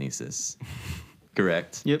telekinesis.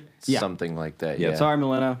 Correct? Yep. Yeah. Something like that. Yeah. Yeah. Sorry,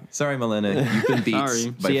 Melina. Sorry, Melina. You've been beat Sorry.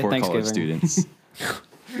 by See ya 4 college Thanksgiving. students.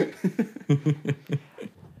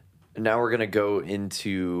 Now we're gonna go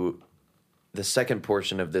into the second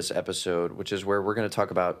portion of this episode, which is where we're gonna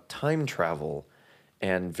talk about time travel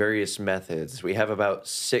and various methods. We have about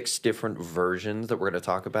 6 different versions that we're gonna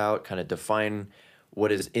talk about, kind of define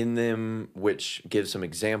what is in them, which gives some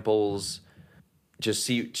examples. Just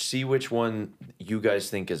see which one you guys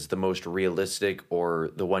think is the most realistic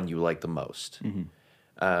or the one you like the most.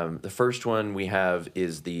 The first one we have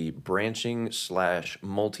is the branching /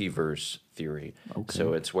 multiverse theory.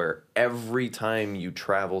 So it's where every time you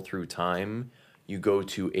travel through time, you go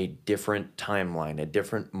to a different timeline, a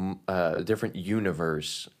different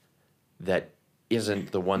universe that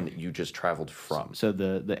isn't the one that you just traveled from. So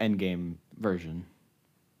the end game version.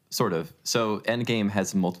 Sort of. So Endgame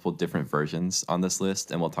has multiple different versions on this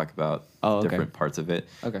list, and we'll talk about okay. different parts of it.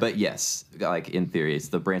 Okay. But yes, like in theory, it's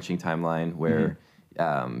the branching timeline where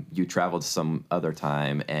you travel to some other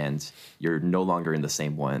time and you're no longer in the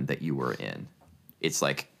same one that you were in. It's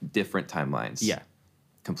like different timelines. Yeah.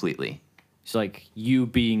 Completely. It's like you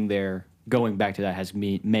being there, going back to that has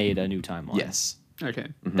made a new timeline. Yes. Okay.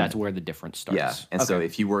 That's where the difference starts. Yeah. And so Okay.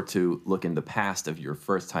 if you were to look in the past of your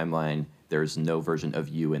first timeline, there's no version of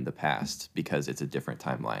you in the past because it's a different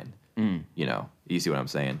timeline. You know, you see what I'm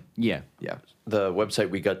saying? Yeah. Yeah. The website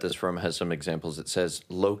we got this from has some examples. It says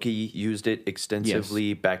Loki used it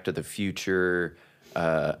extensively, Back to the Future,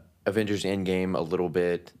 Avengers Endgame a little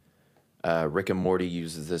bit, Rick and Morty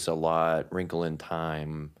uses this a lot, Wrinkle in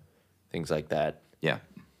Time, things like that. Yeah.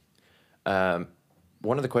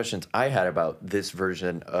 One of the questions I had about this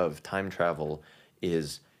version of time travel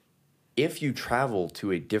is if you travel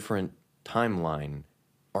to a different timeline,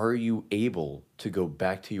 are you able to go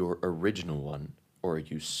back to your original one or are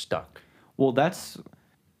you stuck? Well, that's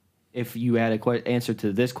if you had a answer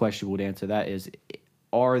to this question, would answer that is,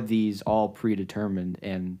 are these all predetermined?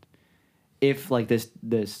 And if like this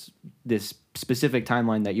specific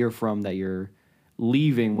timeline that you're from, that you're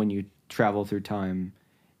leaving when you travel through time,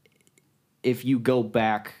 if you go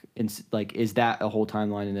back and like, is that a whole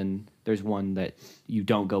timeline? And then there's one that you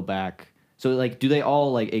don't go back. So like, do they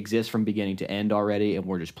all like exist from beginning to end already, and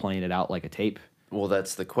we're just playing it out like a tape? Well,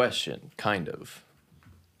 that's the question, kind of.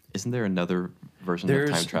 Isn't there another version of There's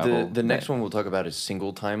time travel? the next one we'll talk about is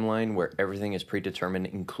single timeline, where everything is predetermined,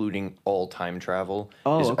 including all time travel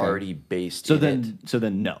is already based So in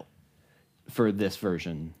then no. For this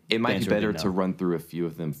version, It the might be answer would better no. to run through a few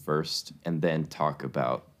of them first and then talk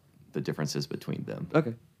about the differences between them.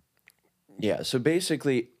 Okay. Yeah, so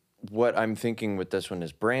basically what I'm thinking with this one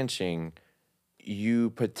is branching. You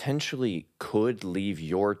potentially could leave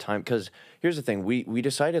your time, because here's the thing, we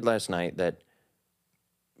decided last night that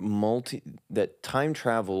time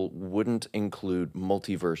travel wouldn't include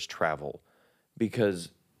multiverse travel, because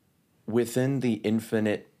within the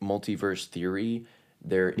infinite multiverse theory,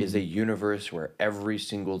 there is a universe where every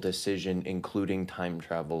single decision, including time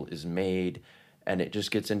travel, is made, and it just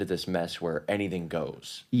gets into this mess where anything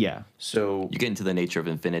goes. Yeah. So You get into the nature of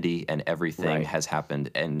infinity, and everything Right. has happened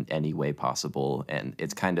in any way possible, and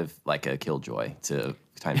it's kind of like a killjoy to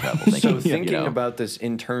time travel. So thinking, thinking you know? about this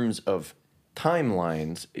in terms of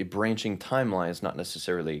timelines, branching timelines, not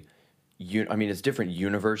necessarily, I mean, it's different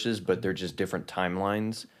universes, but they're just different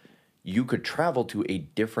timelines. You could travel to a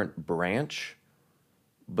different branch,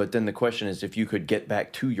 but then the question is if you could get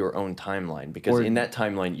back to your own timeline, because Or- in that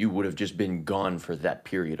timeline, you would have just been gone for that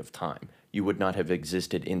period of time. You would not have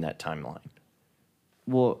existed in that timeline.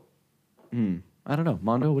 Well, I don't know.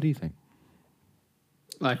 Mondo, what do you think?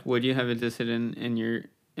 Like, would you have existed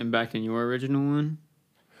back in your original one?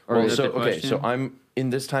 Or Well, is so that the okay, so question? I'm in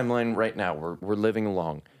this timeline right now. We're living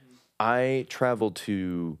along. I travel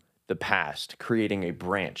to the past, creating a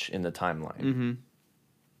branch in the timeline. Mm-hmm.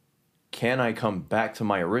 Can I come back to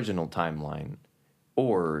my original timeline,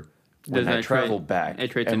 or when Does I that travel create- back,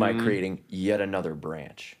 it creates a am I new one? creating yet another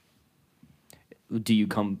branch? Do you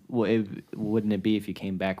come? Well, wouldn't it be if you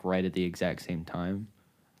came back right at the exact same time,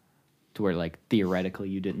 to where like theoretically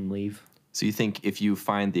you didn't leave? So you think if you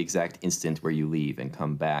find the exact instant where you leave and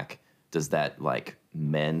come back, does that like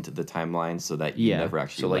mend the timeline so that you Yeah. never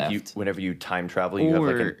actually So like left? whenever you time travel, you have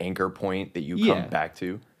like Or- an anchor point that you Yeah. come back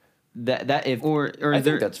to. That if Or I is there,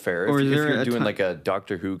 think that's fair. Or If, is if there you're a doing ti- like a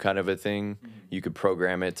Doctor Who kind of a thing, you could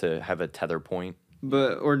program it to have a tether point.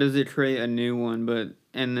 or does it create a new one? But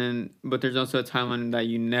there's also a timeline that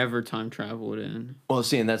you never time traveled in. Well,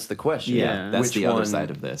 see, and that's the question. Yeah. That's Which the other one- side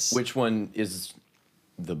of this. Which one is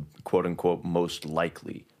the quote unquote most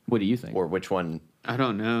likely, what do you think? or which one? I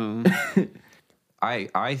don't know.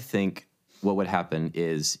 I think what would happen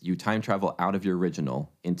is you time travel out of your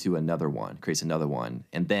original into another one, creates another one,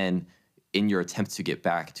 and then in your attempt to get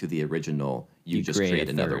back to the original, you just create a create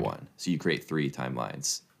another third. one. So you create 3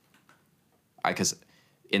 timelines. Because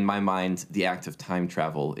in my mind, the act of time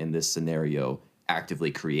travel in this scenario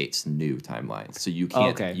actively creates new timelines. So you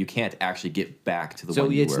can't Okay. you can't actually get back to the So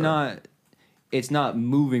one you it's were. it's not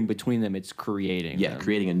moving between them. It's creating. Yeah, them.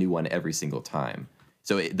 creating a new one every single time.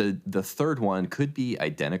 So the third one could be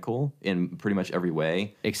identical in pretty much every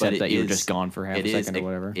way, Except but it that you're is- just gone for half it a is second or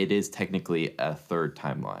whatever. It is technically a third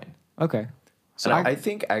timeline. Okay. So I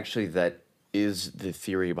think actually that is the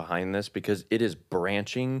theory behind this, because it is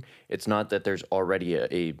branching. It's not that there's already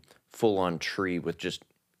a full-on tree with just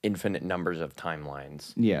infinite numbers of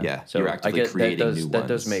timelines. Yeah. Yeah, So you're I actively guess creating new that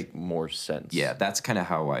does ones. make more sense. Yeah, that's kind of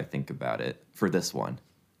how I think about it for this one.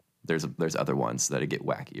 There's other ones that get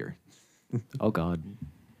wackier. Oh God.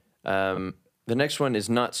 The next one is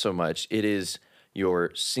not so much. It is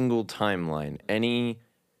your single timeline.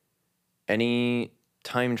 Any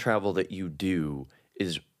time travel that you do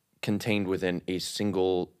is contained within a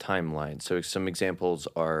single timeline. So some examples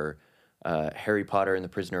are Harry Potter and the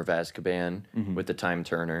Prisoner of Azkaban with the Time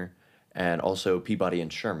Turner, and also Peabody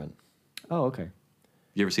and Sherman. Oh, okay.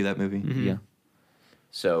 You ever see that movie? Yeah.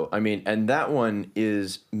 So, I mean, and that one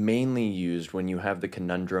is mainly used when you have the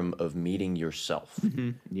conundrum of meeting yourself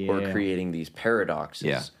Yeah. or creating these paradoxes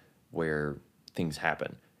Yeah. where things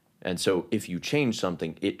happen. And so if you change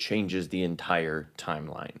something, it changes the entire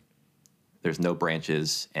timeline. There's no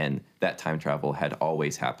branches, and that time travel had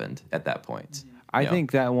always happened at that point. I You know?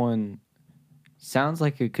 think that one sounds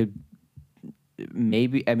like it could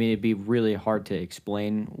maybe. I mean, it'd be really hard to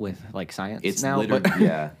explain with like science it's now. literally But,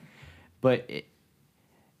 yeah. but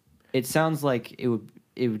it sounds like it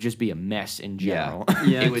would just be a mess in general.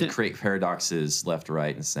 Yeah, it would to- create paradoxes left,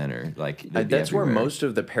 right, and center. Like they'd be That's where everywhere. most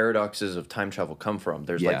of the paradoxes of time travel come from.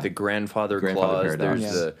 There's Yeah. like the grandfather Grandfather clause. paradox.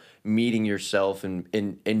 There's the meeting yourself in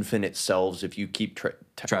infinite selves if you keep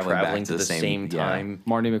Traveling back traveling to to the the same- same yeah. time.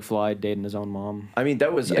 Marty McFly dating his own mom. I mean,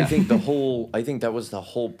 that was I Yeah. think that was the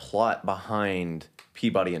whole plot behind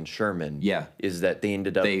Peabody and Sherman. Yeah. is that they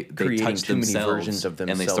ended up They creating touched too many themselves, versions of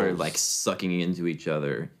themselves, and they started like sucking into each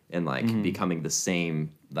other and like becoming the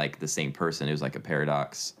same person. It was like a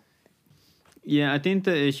paradox. Yeah, I think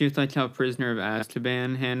the issue is like how Prisoner of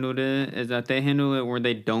Azkaban handled it is that they handle it where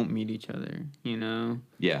they don't meet each other. You know.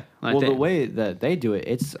 Yeah. Like Well, they- the way that they do it,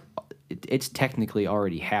 it's technically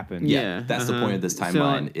already happened. Yeah. That's the point of this So,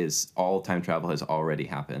 timeline is all time travel has already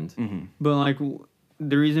happened. But like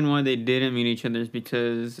the reason why they didn't meet each other is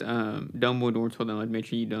because Dumbledore told them like make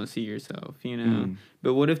sure you don't see yourself, you know.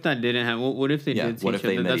 But what if that didn't happen? What if they Yeah, did see what each if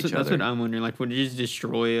they other? met That's each what, that's other? what I'm wondering. Like, would you just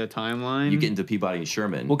destroy a timeline? You get into Peabody and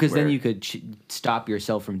Sherman. Well, because then where- you could stop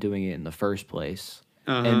yourself from doing it in the first place,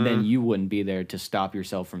 Uh-huh. and then you wouldn't be there to stop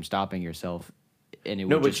yourself from stopping yourself. And it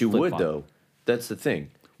No, would but just you would flip-flop. though. That's the thing.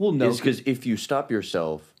 Well, no, because if you stop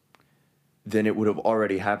yourself, then it would have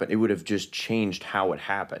already happened. It would have just changed how it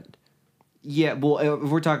happened. Yeah, well, if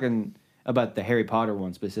we're talking about the Harry Potter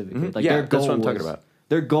one specifically, like Yeah, their goal that's what I'm talking about.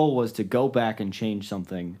 Their goal was to go back and change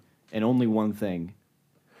something, and only one thing.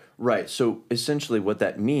 Right. So essentially, what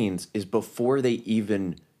that means is before they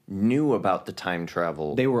even knew about the time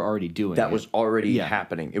travel, They were already doing that it. was already Yeah.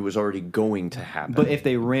 happening. It was already going to happen. But if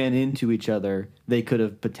they ran into each other, they could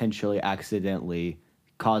have potentially accidentally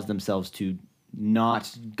caused themselves to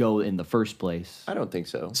not go in the first place. I don't think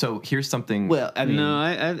so. So here's something. Well, I mean, no,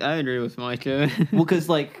 I agree with Micah. well, because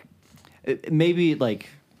like maybe like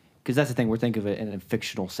because that's the thing we're thinking of it in a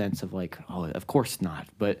fictional sense of like, oh, of course not.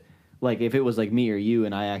 But like if it was like me or you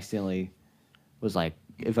and I accidentally was like,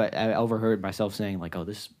 if I overheard myself saying like, oh,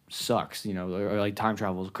 this sucks, you know, or like time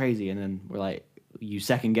travel is crazy, and then we're like, you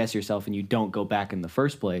second guess yourself and you don't go back in the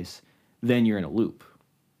first place, then you're in a loop.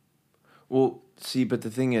 Well, see, but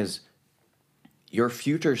the thing is, your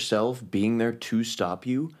future self being there to stop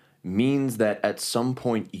you means that at some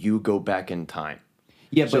point you go back in time.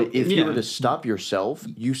 Yeah, So but if you yeah. were to stop yourself,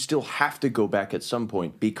 you still have to go back at some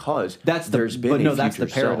point because that's the there's been but a no, that's the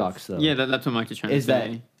future self. paradox though. Yeah, that's what Micah's trying is to that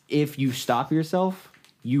say. if you stop yourself,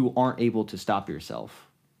 you aren't able to stop yourself.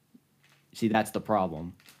 See, that's the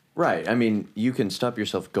problem. Right. I mean, you can stop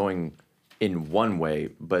yourself going in one way,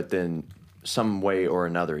 but then some way or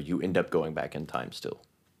another, you end up going back in time still.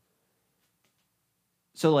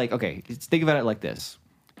 So, like, okay, think about it like this: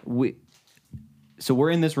 so we're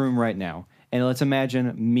in this room right now, and let's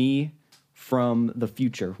imagine me from the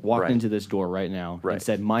future walked Right. into this door right now and Right.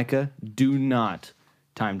 said, "Micah, do not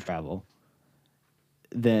time travel."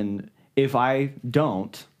 Then, if I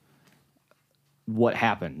don't, what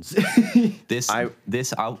happens? This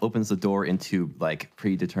opens the door into like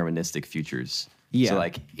predeterministic futures. Yeah. So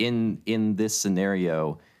like in this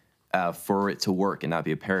scenario, for it to work and not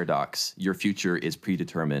be a paradox, your future is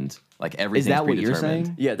predetermined. Like everything's Is that what you're predetermined.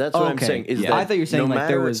 saying? Yeah, that's what I'm Okay. saying. Is Yeah. that I thought you were saying no like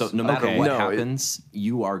there matter- was. So no matter okay. what No, it- happens,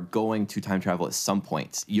 you are going to time travel at some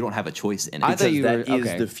point. You don't have a choice in it. I thought Because you that were- is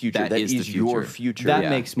okay. the future. That that is is, the your future. future. That Yeah.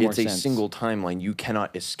 makes more it's sense. a single timeline. You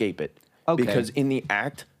cannot escape it. Okay. Because in the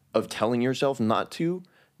act of telling yourself not to,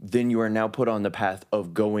 then you are now put on the path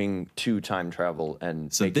of going to time travel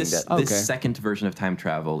and So making this that. Okay. this second version of time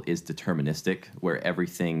travel is deterministic, where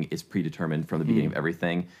everything is predetermined from the beginning of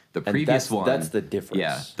everything. The previous one, that's the difference.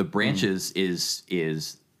 Yeah, the branches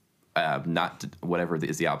is not whatever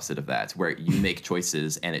is the opposite of that, where you make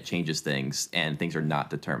choices and it changes things, and things are not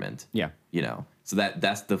determined. Yeah. you know. So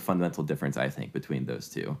that's the fundamental difference I think between those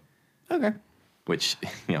two. Okay. Which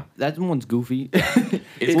That one's goofy.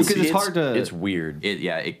 it's, Well, 'cause it's hard to- It's weird.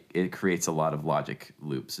 it creates a lot of logic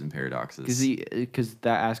loops and paradoxes. Because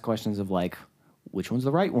that asks questions of like, which one's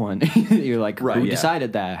the right one? You're like, Right, who yeah.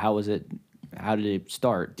 decided that? How was it? How did it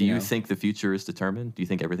start? Do you know? think the future is determined? Do you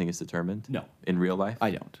think everything is determined? No. In real life?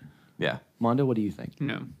 I don't. Yeah. Mondo, what do you think?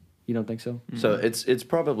 No. You don't think so? So it's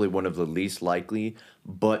probably one of the least likely,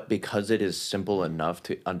 but because it is simple enough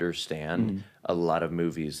to understand, a lot of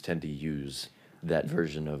movies tend to use that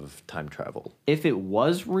version of time travel. If it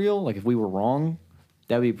was real, like if we were wrong,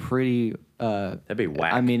 that'd be pretty. That'd be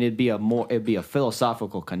whack. I mean, it'd be a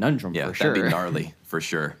philosophical conundrum Yeah, for sure. that'd be gnarly, for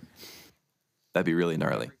sure. That'd be really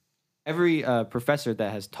gnarly. Every professor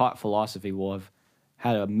that has taught philosophy will have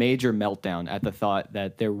had a major meltdown at the thought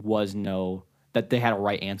that that they had a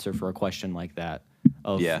right answer for a question like that.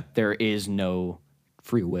 Yeah. There is no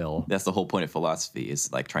free will. That's the whole point of philosophy,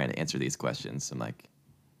 is like trying to answer these questions. And like,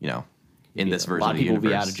 in this A version lot of of the people will be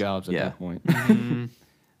universe. out of jobs at yeah. that point.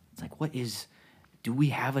 It's like, do we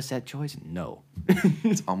have a set choice? No.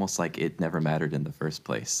 It's almost like it never mattered in the first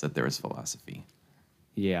place that there was philosophy.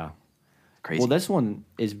 Yeah. Crazy. Well, this one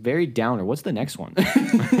is very downer. What's the next one?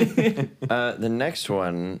 The next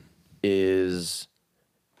one is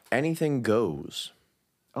anything goes.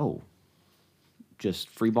 Oh.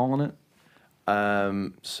 Just freeballing it?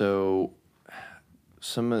 So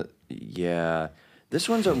this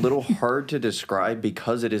one's a little hard to describe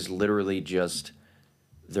because it is literally just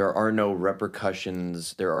there are no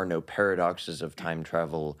repercussions, there are no paradoxes of time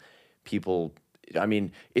travel. People, I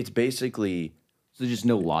mean, it's basically So there's just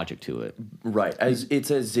no logic to it. right.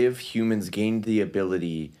 It's as if humans gained the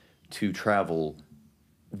ability to travel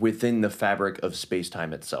within the fabric of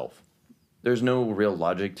space-time itself. There's no real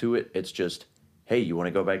logic to it. It's just, hey, you want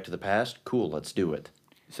to go back to the past? Cool, let's do it.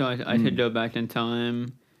 So I could go back in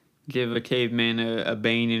time, give a caveman a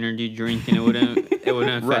Bane energy drink, and it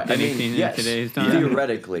wouldn't affect anything in today's time.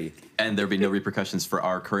 Theoretically, And there'd be no repercussions for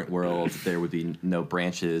our current world. There would be no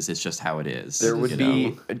branches. It's just how it is. there would you be.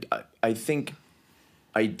 know? I think,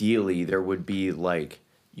 ideally, there would be like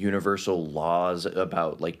universal laws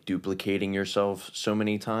about like duplicating yourself so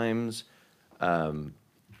many times.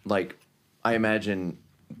 Like, I imagine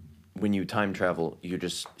when you time travel, you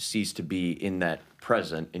just cease to be in that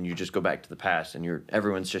present, and you just go back to the past, and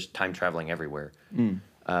everyone's just time traveling everywhere.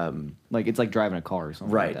 Like it's like driving a car or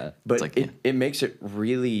something like that. But It's like, it makes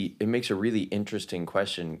a really interesting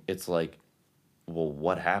question. It's like, well,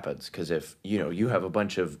 what happens? Because if you have a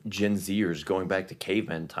bunch of Gen Zers going back to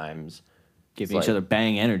caveman times, Giving it's each other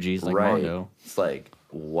bang energies like right. Mondo. It's like,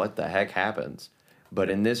 what the heck happens? But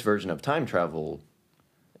in this version of time travel,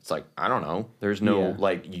 it's like, I don't know. There's no Yeah.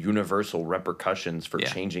 like universal repercussions for Yeah.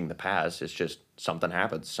 changing the past. It's just something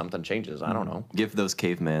happens, something changes. I don't know. Give those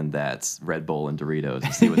cavemen that Red Bull and Doritos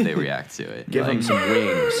and see what they react to it. Give them some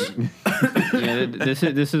wings. Yeah,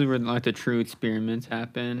 this is where like the true experiments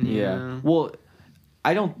happen. you know? Well,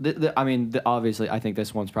 I don't. I mean, obviously, I think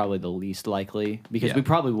this one's probably the least likely because Yeah. we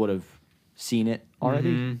probably would have seen it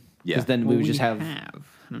already. Mm-hmm. Yeah. Because then we would just have.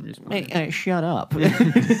 I'm just Shut up.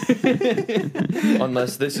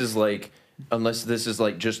 unless this is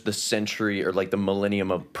like just the century or like the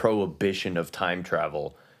millennium of prohibition of time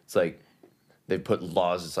travel. It's like they've put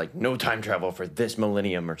laws. It's like no time travel for this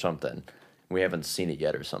millennium or something. We haven't seen it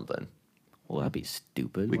yet or something. Well, that'd be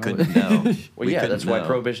stupid. We Why couldn't would- know. Well, We yeah, couldn't that's why know.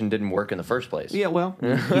 prohibition didn't work in the first place. Yeah, well, he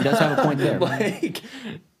does have a point there. Like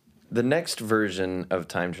the next version of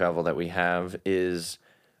time travel that we have is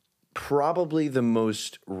probably the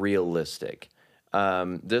most realistic.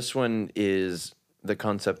 This one is the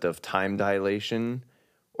concept of time dilation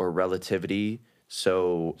or relativity.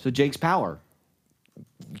 So So Jake's power.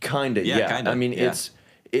 kind of, Yeah, yeah. kinda, I mean, yeah.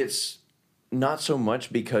 it's not so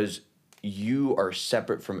much because you are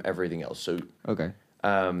separate from everything else. So Okay.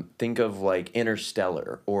 think of like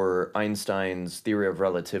Interstellar or Einstein's theory of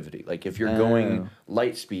relativity. Like if you're Oh. going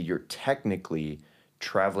light speed, you're technically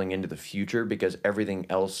traveling into the future because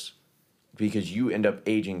you end up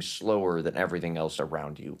aging slower than everything else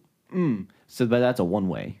around you. So, but that's a one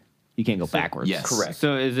way. You can't go backwards. yes. Correct.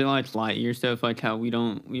 So is it like light year stuff, like how we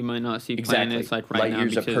might not see planets like right Light now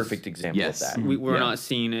year's a because perfect example Yes. of that. we're Yeah. not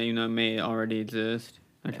seeing it, may already exist.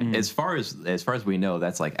 Okay. As far as we know,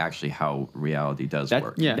 that's like actually how reality does That,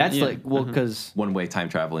 work. Yeah. That's like, well, because One-way time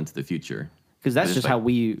travel into the future. that's It's just like- how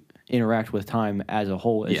we interact with time as a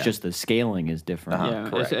whole. It's Yeah. just the scaling is different. Yeah,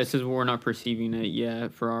 correct. it's just we're not perceiving it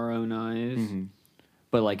yet for our own eyes.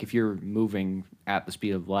 But like if you're moving at the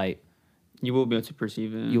speed of light, You will be able to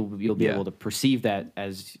perceive it. you'll be Yeah. able to perceive that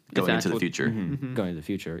as Going into the actual- future. going into the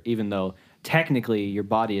future, even though technically your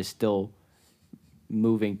body is still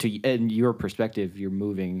moving to in your perspective, you're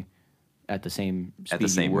moving at the same speed At the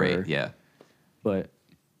same you were, rate, yeah. But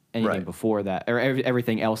anything Right. before that, or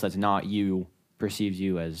everything else that's not you perceives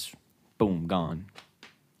you as boom gone.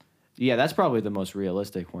 Yeah, that's probably the most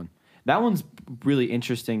realistic one. That one's really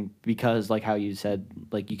interesting because, like how you said,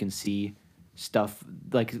 like you can see stuff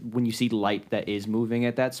like when you see light that is moving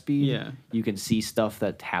at that speed. Yeah. you can see stuff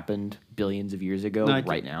that happened billions of years ago Like,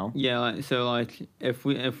 right now. Yeah, like if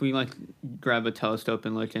we like grab a telescope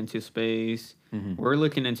and look into space, we're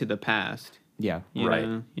looking into the past. Yeah, you Right.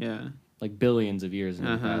 know? Yeah. like billions of years. In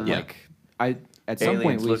the past. Yeah. Like at some Aliens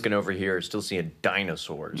point looking over here are still seeing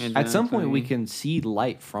dinosaurs. Yeah. at some point we Exactly. can see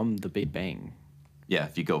light from the Big Bang. Yeah,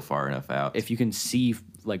 if you go far enough out. If you can see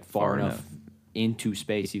like far Far enough enough. into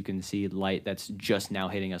space, you can see light that's just now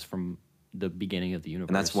hitting us from the beginning of the universe.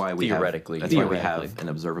 and that's why we Theoretically. have, that's why we Theoretically. have an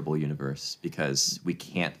observable universe, because we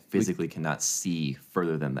cannot see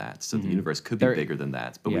further than that. So the universe could be There- bigger than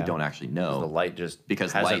that, but we yeah. don't actually know The light just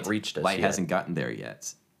because hasn't reached us light yet. hasn't gotten there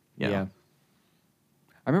yet. You know? Yeah.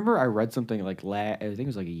 I remember I read something like I think it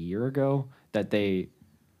was like a year ago that they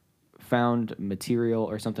found material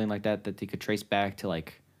or something like that they could trace back to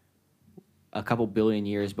like a couple billion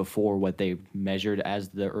years before what they measured as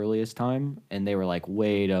the earliest time, and they were like,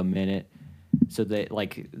 wait a minute. So they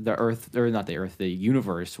like the Earth, or not the Earth, the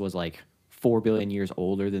universe was like 4 billion years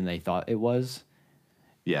older than they thought it was,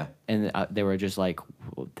 Yeah. and they were just like,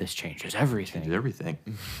 well, this changes everything. Changes everything.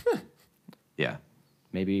 Yeah.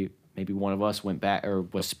 Maybe maybe one of us went back or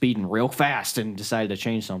was speeding real fast and decided to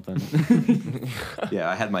change something. Yeah,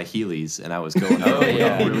 I had my Heelys and I was going for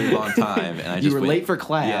a really long time, and I just You were went- late for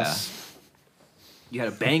class. You had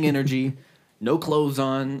a bang energy, no clothes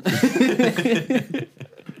on.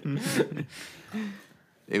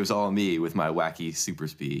 It was all me with my wacky super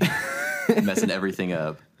speed, messing everything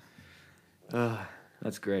up.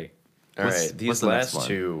 That's great. All What's- right, these what's the next last one?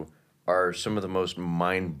 two are some of the most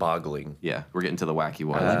mind-boggling. Yeah, we're getting to the wacky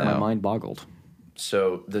ones I like my now. mind boggled.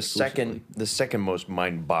 So the second most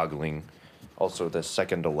mind-boggling, also the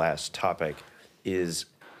second to last topic, is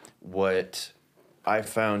what I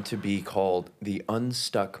found to be called the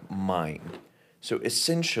unstuck mind. So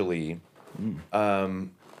essentially,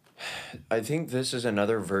 I think this is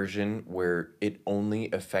another version where it only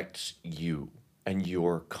affects you and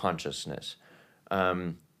your consciousness.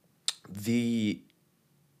 The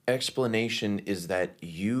explanation is that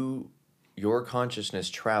your consciousness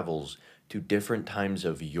travels to different times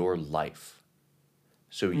of your life.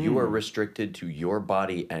 So you are restricted to your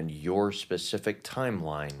body and your specific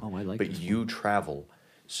timeline. Oh, I like but this you travel.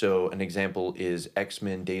 So an example is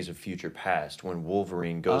X-Men Days of Future Past, when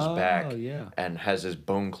Wolverine goes back yeah. and has his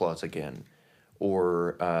bone claws again.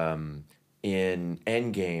 Or in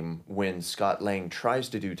Endgame, when Scott Lang tries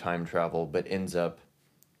to do time travel but ends up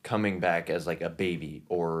coming back as like a baby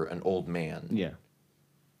or an old man. Yeah.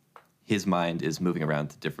 His mind is moving around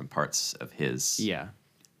to different parts of his Yeah.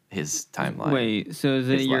 his timeline. Wait, so is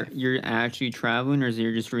it His life. you're actually traveling, or is it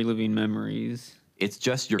you're just reliving memories? It's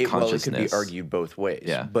just your Well, it consciousness. could be argued both ways.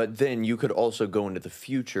 Yeah. But then you could also go into the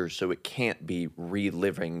future, so it can't be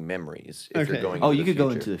reliving memories if you're Okay. going. Oh, into you the could go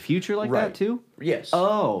future. into the future like Right. that too? Yes.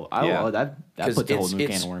 Oh, Yeah. that 'Cause puts a whole new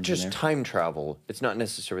it's can of worms just in there. time travel. It's not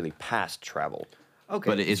necessarily past travel. Okay.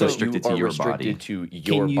 But it is So restricted you to are your restricted body. to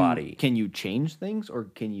your body. Can you change things or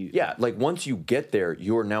can you? Yeah, like once you get there,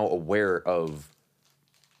 you're now aware of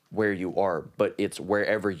where you are, but it's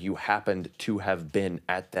wherever you happened to have been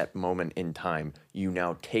at that moment in time. You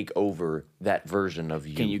now take over that version of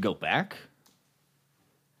you. Can you go back?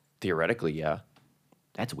 Theoretically, yeah.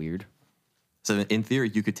 That's weird. So in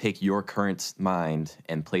theory, you could take your current mind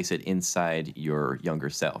and place it inside your younger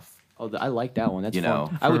self. Oh, I like that one. That's You fun.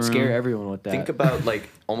 know, I would for scare real. everyone with that. Think about like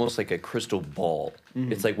almost like a crystal ball.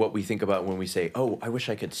 Mm-hmm. It's like what we think about when we say, "Oh, I wish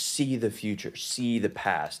I could see the future, see the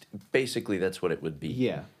past." Basically, that's what it would be.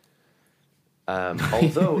 yeah.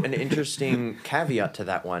 Although an interesting caveat to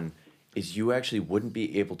that one is you actually wouldn't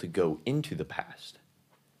be able to go into the past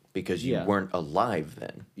because you Yeah. weren't alive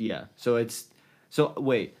then. Yeah. So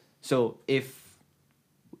wait. So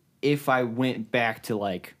if I went back to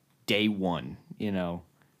like day one, you know,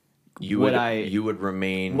 You Would would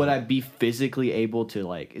remain. would I be physically able to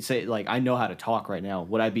like say like I know how to talk right now?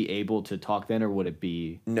 Would I be able to talk then, or would it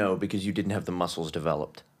be No, because you didn't have the muscles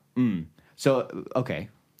developed. so? Okay.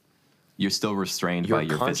 You're still restrained You're by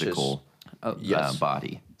your conscious. physical Yes.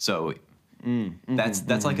 body. So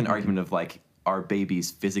that's like an argument of like, are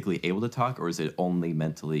babies physically able to talk, or is it only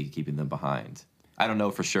mentally keeping them behind? I don't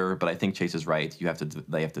know for sure, but I think Chase is right.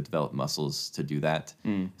 They have to develop muscles to do that.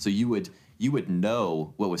 So you would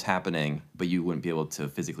know what was happening, but you wouldn't be able to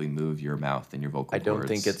physically move your mouth and your vocal I don't cords.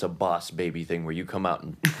 think it's a boss baby thing where you come out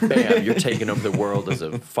and bam, you're taking over the world as a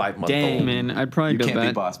 5-month-old. Dang. Man, I'd probably You go can't be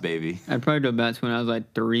back. boss baby. I'd probably go back to when I was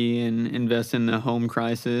like 3 and invest in the home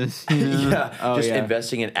crisis. You know? Yeah, Oh, just yeah.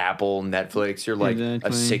 investing in Apple, Netflix. You're like a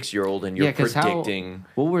Exactly. 6-year-old and you're Yeah, because predicting.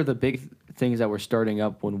 what were the big things that were starting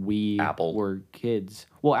up when we Apple. were kids?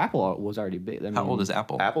 Well, Apple was already big. I mean, How old is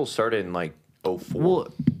Apple? Apple started in like 04. Well,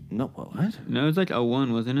 no, what? No, it was like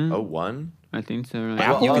 01, wasn't it? 01? I think so. Right?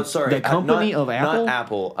 Apple? Well, sorry, The company of Apple? Not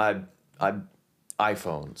Apple.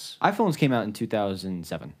 iPhones. iPhones came out in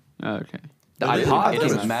 2007. Oh, okay. The Really? iPod It came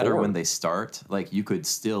doesn't out. matter 4. when they start. Like you could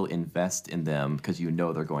still invest in them because you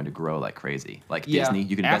know they're going to grow like crazy. Like Yeah, Disney,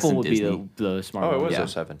 you can invest Apple in would Disney. be the smart Oh, one. it was Yeah.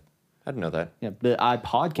 07. I didn't know that. Yeah, the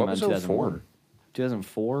iPod came What out in was 04? 2001.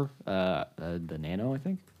 2004, the Nano, I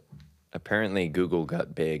think. Apparently, Google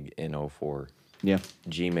got big in 04. Yeah.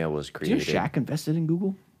 Gmail was Do you know created. Shaq invested in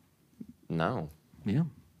Google? No. Yeah.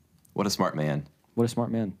 What a smart man. What a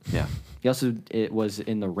smart man. Yeah. He also was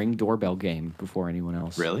in the Ring doorbell game before anyone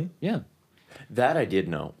else. Really? Yeah. That I did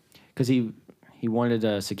know. Because he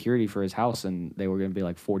wanted security for his house, and they were going to be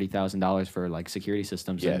like $40,000 for like security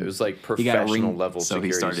systems. Yeah, and it was like he got a professional Ring- level So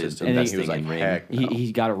he security started system. And And he he was like, investing in Ring. heck no.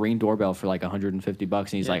 He got a Ring doorbell for like $150, and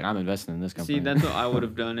he's like, I'm investing in this company. See, that's what I would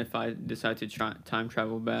have done if I decided to time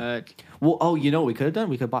travel back. well, oh, you know what we could have done?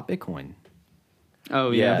 We could have bought Bitcoin.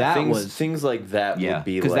 Oh, Yeah, yeah. that things, was- things like that Yeah. would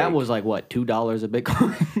be Because like... that was like, what, $2 a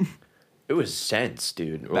Bitcoin? It was cents,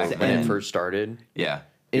 dude. Back when then. it first started. Yeah.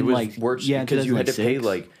 It In, was like, worse yeah, in because you had to pay 2006.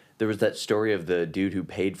 like There was that story of the dude who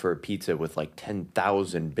paid for a pizza with like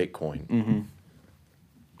 10,000 Bitcoin. Mm-hmm.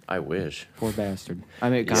 I wish. Poor bastard.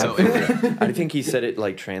 I mean, God. So I think he said it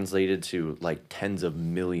like translated to like tens of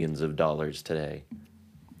millions of dollars today.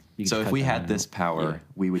 You can So if cut we that had out. this power,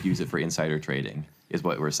 we would use it for insider trading, is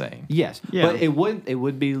what we're saying. Yes, Yeah. but it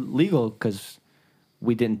would be legal because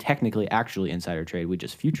we didn't technically actually insider trade. We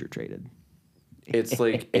just future traded. It's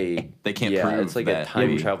like a They can't yeah, prove it's like that a time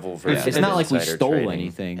we- travel It's, version. it's of not like we insider stole trading.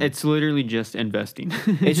 anything. It's literally just investing.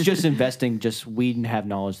 It's just investing. Just we have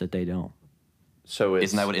knowledge that they don't. So it's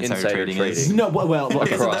Isn't that what insider trading is? No, well,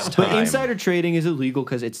 Across but time. insider trading is illegal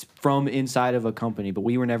because it's from inside of a company. But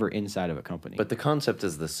we were never inside of a company. But the concept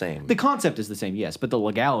is the same. the concept is the same, yes, but the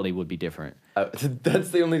legality would be different. That's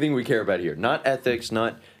the only thing we care about here. Not ethics,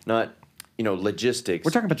 not logistics. We're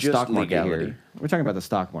talking about the just stock market legality. here. We're talking about the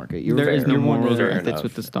stock market. You're There is no you're one morals of or the- fair ethics enough.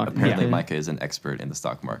 with the stock Apparently, market. Micah is an expert in the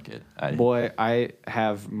stock market. Boy, I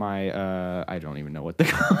have my I don't even know what the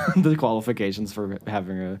the qualifications for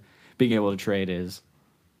being able to trade is.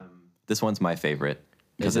 This one's my favorite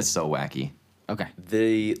because Is it? it's so wacky. Okay.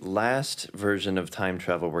 The last version of time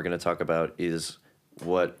travel we're going to talk about is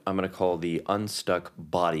what I'm going to call the unstuck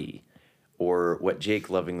body, or what Jake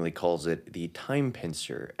lovingly calls it, the time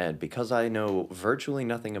pincer. And because I know virtually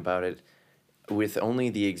nothing about it, with only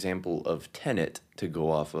the example of Tenet to go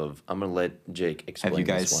off of, I'm going to let Jake explain Have you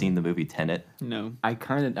guys this one. seen the movie Tenet? No.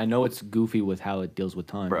 I know it's goofy with how it deals with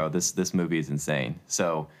time. Bro, this movie is insane.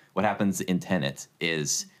 So what happens in Tenet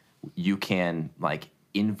is you can like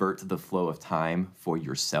invert the flow of time for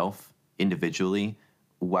yourself individually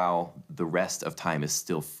while the rest of time is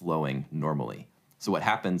still flowing normally. So what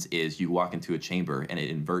happens is you walk into a chamber and it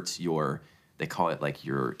inverts they call it like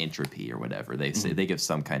your entropy or whatever. They say they give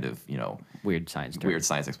some kind of, Weird science term. weird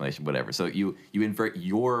science explanation, whatever. So you invert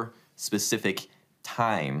your specific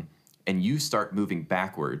time and you start moving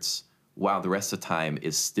backwards while the rest of time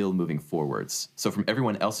is still moving forwards. So from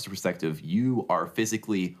everyone else's perspective, you are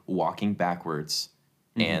physically walking backwards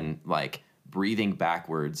and like breathing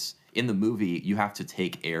backwards. In the movie, you have to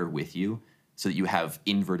take air with you so that you have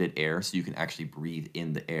inverted air so you can actually breathe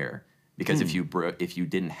in the air. Because if you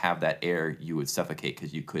didn't have that air, you would suffocate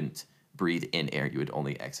because you couldn't breathe in air. You would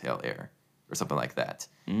only exhale air or something like that.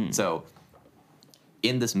 So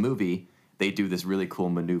in this movie, they do this really cool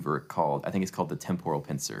maneuver I think it's called the temporal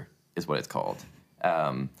pincer is what it's called.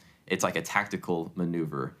 It's like a tactical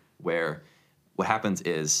maneuver where what happens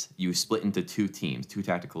is you split into two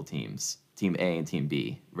tactical teams, Team A and Team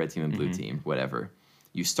B, red team and blue team, whatever.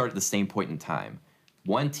 You start at the same point in time.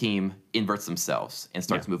 One team inverts themselves and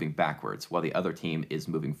starts moving backwards while the other team is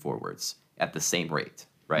moving forwards at the same rate,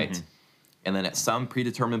 right? And then at some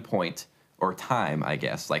predetermined point or time, I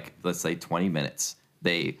guess, like let's say 20 minutes,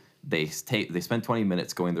 they spend 20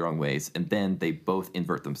 minutes going the wrong ways, and then they both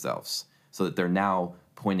invert themselves so that they're now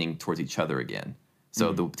pointing towards each other again.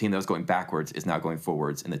 So the team that was going backwards is now going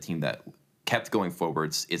forwards, and the team that kept going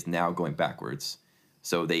forwards is now going backwards.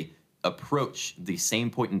 So they approach the same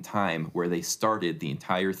point in time where they started the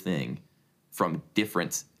entire thing from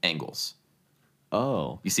different angles.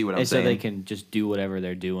 Oh. You see what I'm and saying? so they can just do whatever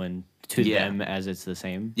they're doing to them as it's the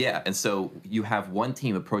same? Yeah, and so you have one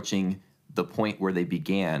team approaching the point where they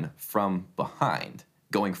began from behind,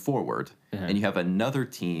 going forward, and you have another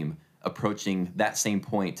team approaching that same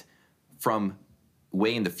point from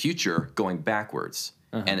way in the future, going backwards.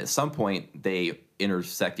 And at some point, they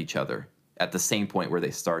intersect each other at the same point where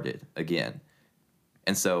they started again.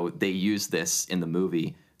 And so they use this in the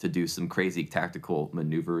movie to do some crazy tactical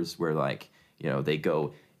maneuvers where, like, they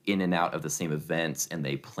go in and out of the same events and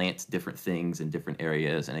they plant different things in different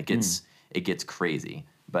areas, and it gets crazy.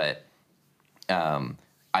 But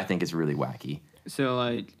I think it's really wacky. So,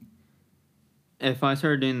 like, if I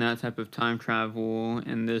started doing that type of time travel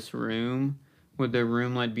in this room, would the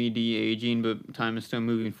room, like, be de-aging, but time is still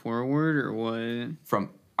moving forward, or what? From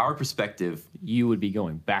our perspective, You would be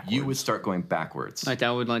going backwards. you would start going backwards. Like,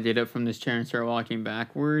 I would, like, get up from this chair and start walking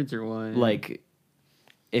backwards, or what? Like,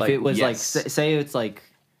 if Like, it was like, yes. say it's like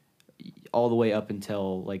all the way up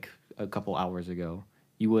until like a couple hours ago,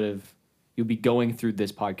 you'd be going through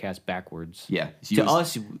this podcast backwards. Yeah.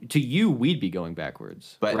 To you, we'd be going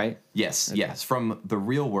backwards, But right? yes, yes. From the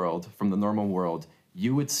real world, from the normal world,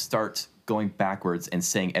 you would start going backwards and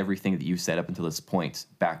saying everything that you said up until this point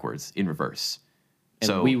backwards in reverse. And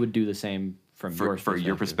so we would do the same from your for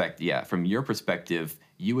your perspective. Yeah, from your perspective,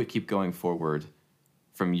 you would keep going forward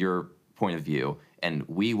from your point of view, and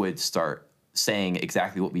we would start saying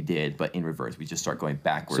exactly what we did, but in reverse. We just start going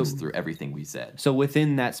backwards through everything we said. So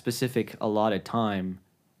within that specific allotted time,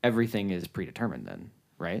 everything is predetermined then,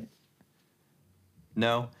 right?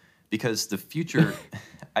 No, because the future,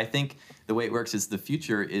 I think the way it works is the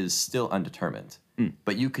future is still undetermined,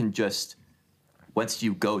 but you can just once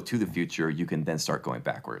you go to the future, you can then start going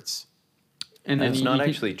backwards. And then it's you not can-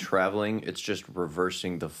 actually traveling; it's just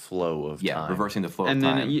reversing the flow of Yeah, time. reversing the flow and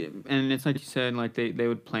of then time. and it's like you said, like they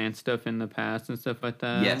would plan stuff in the past and stuff like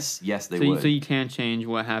that. Yes, they so would. so you can't change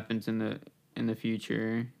what happens in the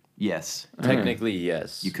future. Yes, Technically,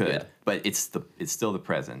 yes, you could, yeah. but it's still the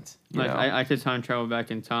present. You Like know? I could time travel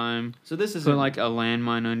back in time. So this is Put like a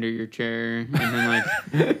landmine under your chair, and then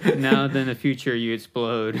like now then the future you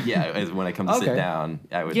explode. yeah, when I come to sit Okay. down,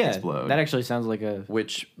 I would yeah. explode. That actually sounds like a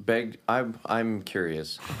Which begged, I'm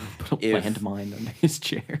curious if landmine under his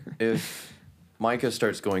chair. if Micah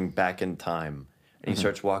starts going back in time and he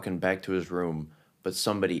starts walking back to his room, but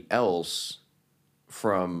somebody else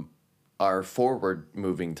from our forward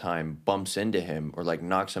moving time bumps into him or like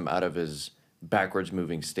knocks him out of his backwards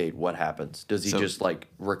moving state, what happens? Does he So- just like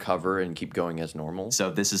recover and keep going as normal?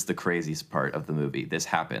 So this is the craziest part of the movie. This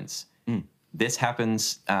happens. This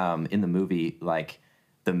happens in the movie. Like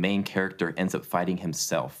the main character ends up fighting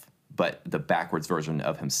himself, but the backwards version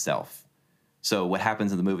of himself. So what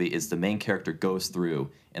happens in the movie is the main character goes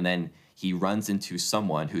through and then he runs into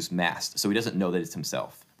someone who's masked. So he doesn't know that it's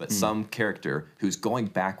himself, but some character who's going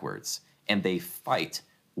backwards, and they fight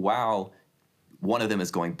while one of them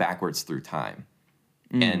is going backwards through time.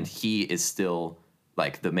 And he is still,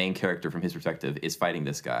 like, the main character from his perspective is fighting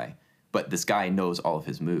this guy. But this guy knows all of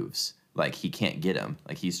his moves. Like, he can't get him.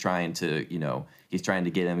 Like, he's trying to, he's trying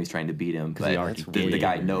to get him. He's trying to beat him. But he already the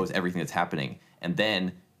guy did. knows everything that's happening. And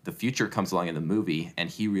then the future comes along in the movie, and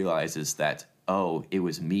he realizes that, oh, it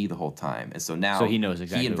was me the whole time. And so now So he knows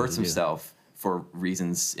exactly he what inverts to do. himself for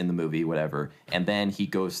reasons in the movie, whatever. And then he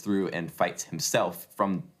goes through and fights himself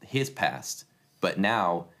from his past. But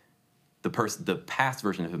now the past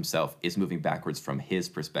version of himself is moving backwards from his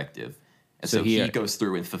perspective. And so he goes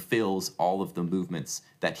through and fulfills all of the movements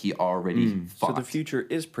that he already fought. So the future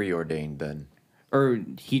is preordained then. Or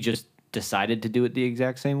he just decided to do it the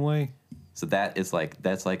exact same way. So that's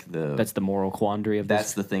That's the moral quandary of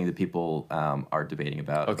that's this. the thing that people are debating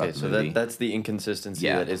about. Okay, about the so movie. that's the inconsistency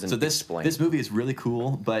that isn't so this explained. this movie is really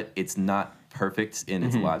cool, but it's not perfect in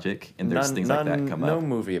its logic, and there's things like that come no up.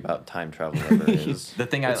 movie about time travel ever is. The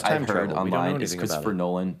thing It's I've time heard travel. We don't know online is anything about Christopher it.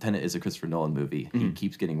 Nolan. Tenet is a Christopher Nolan movie. He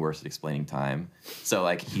keeps getting worse at explaining time. So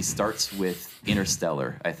like he starts with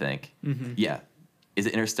Interstellar, I think. Yeah. Is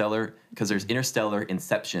it Interstellar? Because there's Interstellar,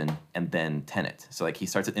 Inception, and then Tenet. So like he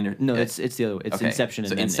starts at No, it's the other way. It's okay, Inception and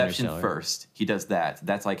so then Inception Interstellar. first. He does that.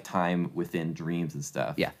 That's like time within dreams and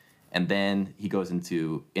stuff. Yeah. And then he goes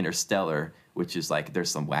into Interstellar, which is like there's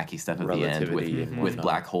some wacky stuff at the end Relativity and with whatnot.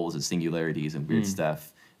 black holes and singularities and weird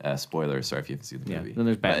stuff. Spoilers, sorry if you haven't seen the Yeah, movie. then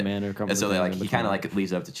there's Batman or a couple And so of they, things like in he kind of between. like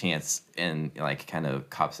leaves it up to chance and like kind of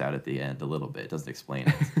cops out at the end a little bit. Doesn't explain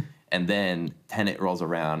it. And then Tenet rolls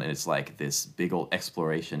around and it's like this big old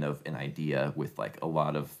exploration of an idea with like a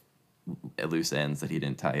lot of loose ends that he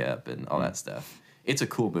didn't tie up and all that stuff. It's a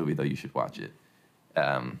cool movie though. You should watch it.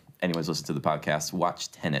 Anyone's listened to the podcast,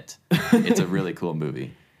 watch Tenet. It's a really cool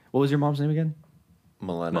movie. What was your mom's name again?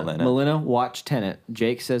 Millenna. Melina, watch Tenet.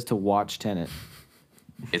 Jake says to watch Tenet.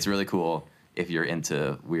 It's really cool if you're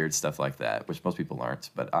into weird stuff like that, which most people aren't,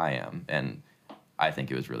 but I am, and I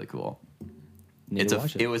think it was really cool. Need to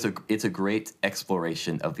watch it. It's a great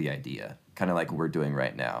exploration of the idea, kind of like we're doing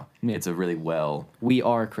right now. Yeah. It's a really We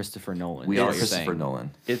are Christopher Nolan. we is are what you're Christopher saying.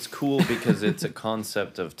 Nolan. It's cool because it's a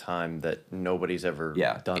concept of time that nobody's ever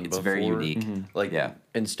done it's before. very unique. Like Yeah.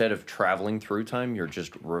 instead of traveling through time, you're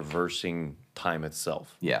just reversing time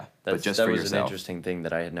itself. Yeah, That's, but just that for was yourself. an interesting thing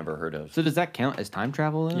that I had never heard of. So does that count as time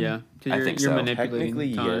travel then? Yeah, 'cause I you're, think you're so. manipulating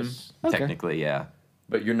Technically, time. yes, Okay. Technically, yeah.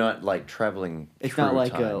 but you're not like traveling. It's through not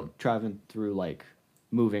like time. traveling through like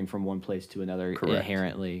moving from one place to another Correct.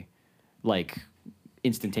 inherently, like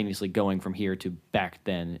instantaneously going from here to back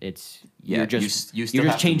then. It's Yeah, you're you just you still you're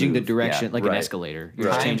have just to changing the move. direction Yeah. like an Right. escalator. You're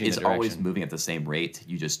just Time changing is the direction. always moving at the same rate.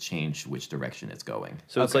 You just change which direction it's going.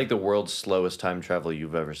 So it's like the world's slowest time travel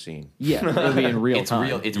you've ever seen. Yeah, it'll be in real It's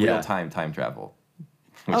time. It's Yeah. real time travel.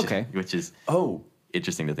 Okay. Which is Oh,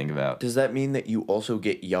 interesting to think about. does that mean that you also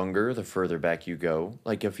get younger the further back you go?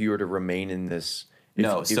 Like if you were to remain in this.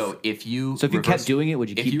 No, so if you kept doing it, would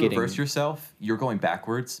you if keep you getting- reverse yourself, you're going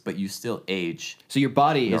backwards, but you still age. So your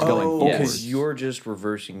body is going Oh, forward. because you're just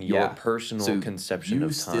reversing your personal So conception you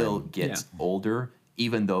of time. still get Yeah. older,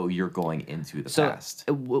 even though you're going into the So past.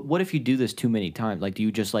 what if you do this too many times? Like, do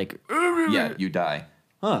you just like, Yeah, you die.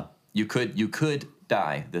 huh? You could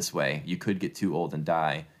die this way. You could get too old and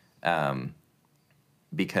die,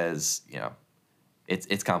 because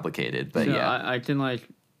it's complicated. But So yeah, I can like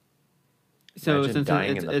So Imagine since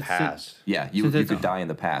dying it's, in the it's, past. Yeah, you Since it's could a- die in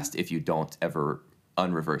the past if you don't ever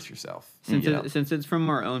unreverse yourself. Since, you know? since it's from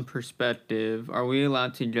our own perspective, are we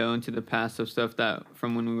allowed to go into the past of stuff that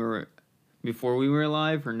from when we were before we were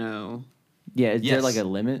alive, or no? Yeah, is there Yes. like a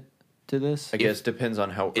limit to this? I guess depends on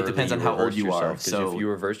how It early depends you on how old reverse you are. yourself, 'cause So if you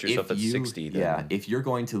reverse yourself if at you- 60, then yeah, if you're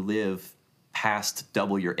going to live past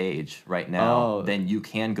double your age right now, Oh. then you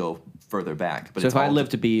can go further back. But So it's if I all- live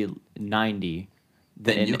to be 90,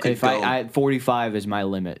 Then you could if go- I 45 is my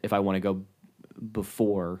limit if I want to go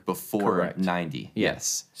before. before Correct. 90, Yeah.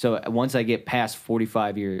 yes. So once I get past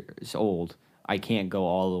 45 years old, I can't go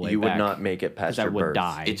all the way you back. would not make it past because I your would birth.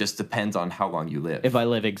 die It just depends on how long you live. if I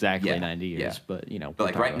live exactly Yeah, 90 years. yeah. But, you know. But we're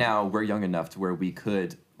like talking right about- now, we're young enough to where we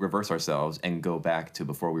could reverse ourselves and go back to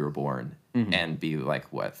before we were born and be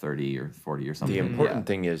like, what, 30 or 40 or something? The important Yeah.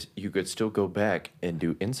 thing is you could still go back and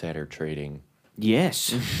do insider trading.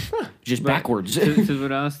 Yes. Just But- backwards. So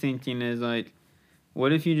what I was thinking is like,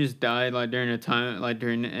 what if you just died like during a time, like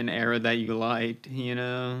during an era that you liked, you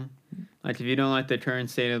know? Like if you don't like the current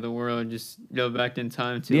state of the world, just go back in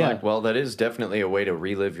time to Yeah. like, Well, that is definitely a way to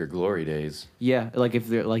relive your glory days. Yeah, like if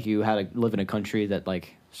they're like you had to live in a country that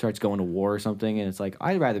like starts going to war or something, and it's like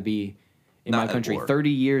I'd rather be in Not my at country war. 30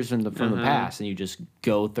 years from the Uh-huh. past, and you just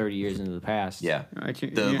go 30 years into the past. Yeah. right, The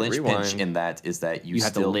yeah. linchpin Rewind. in that is that you You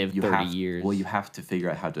have to still live you 30 have, years. Well, you have to figure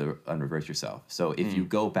out how to unreverse yourself. So if you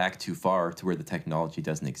go back too far to where the technology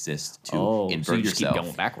doesn't exist to Oh, invert so you just yourself, keep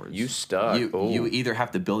going backwards. You stuck. you either have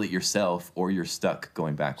to build it yourself or you're stuck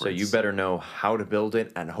going backwards. So you better know how to build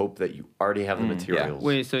it and hope that you already have the materials.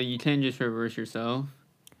 Wait, so you can just reverse yourself?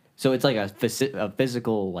 So it's like a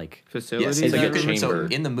physical like. Facility? Yes, It's so, like you a can, so chamber.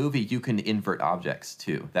 in the movie you can invert objects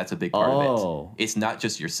too. That's a big part Oh. of it. It's not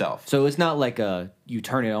just yourself. So it's not like you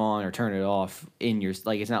turn it on or turn it off in your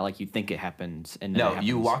like. It's not like you think it happens and then it No, happens.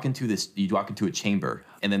 you walk into a chamber,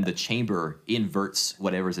 and then the chamber inverts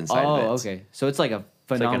whatever's inside of it. Oh, okay. So it's like a like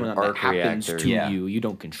an phenomenon that arc happens reactor. to Yeah. you. You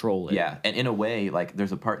don't control it. Yeah, and in a way, like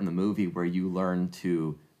there's a part in the movie where you learn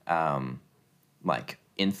to, like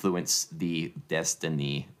influence the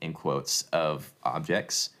destiny in quotes of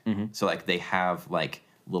objects. So like they have like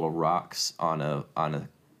little rocks on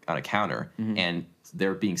a counter, and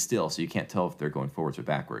they're being still, so you can't tell if they're going forwards or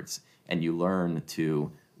backwards. And you learn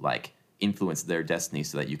to like influence their destiny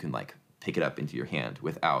so that you can like pick it up into your hand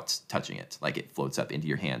without touching it. Like it floats up into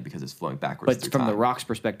your hand because it's flowing backwards. But through from the time. rock's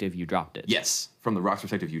perspective, you dropped it. Yes, from the rock's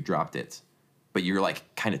perspective, you dropped it, but you're like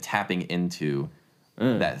kind of tapping into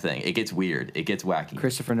that thing. It gets weird. It gets wacky.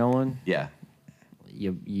 Christopher Nolan, Yeah,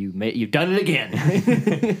 you've done it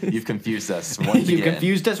again. you've confused us once You again.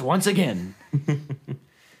 confused us once again.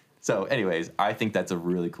 So, anyways, I think that's a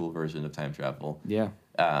really cool version of time travel. Yeah.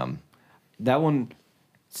 Um, That one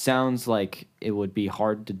sounds like it would be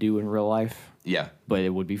hard to do in real life, yeah, but it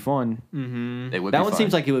would be fun. it would. That be one fun.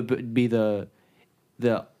 seems like it would be the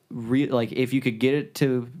real, like if you could get it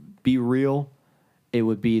to be real, it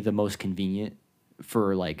would be the most convenient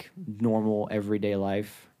for like normal everyday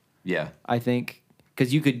life. yeah, I think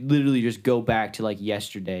because you could literally just go back to like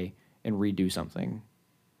yesterday and redo something,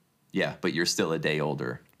 yeah, but you're still a day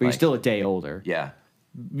older. but you're Like, still a day older. yeah.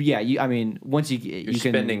 Yeah, I mean, once you You're you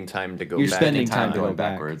can spending time to go you're back. spending in time Time to go going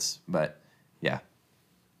back. backwards, but yeah,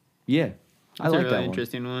 Yeah, I That's like a really that one.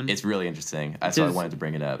 interesting one. it's really interesting. That's why I Just- wanted to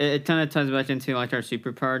bring it up. It kind of ties back into like our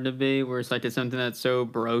superpower debate, where it's like it's something that's so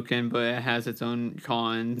broken, but it has its own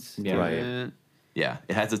cons. Yeah. to Right. it. Yeah,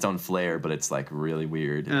 it has its own flair, but it's like really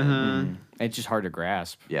weird. Uh-huh. It's just hard to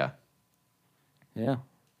grasp. Yeah, Yeah.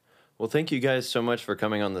 Well, thank you guys so much for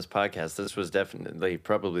coming on this podcast. This was definitely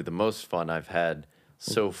probably the most fun I've had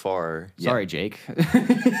so far. Yeah. Sorry, Jake.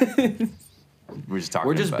 we're just talking.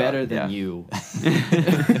 We're just about- better than yeah. you.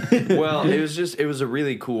 Well, it was a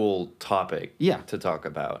really cool topic Yeah. to talk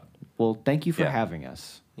about. Well, thank you for Yeah. having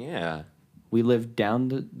us. Yeah. We live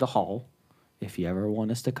down the hall. If you ever want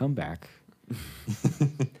us to come back,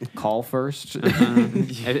 call first.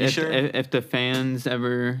 If, sure? if the fans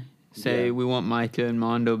ever say Yeah. we want Micah and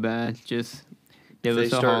Mondo back, just give If they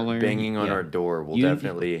us a start holler. banging on Yeah. our door, we'll You-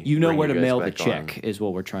 definitely You know bring where to guys mail the back check on. is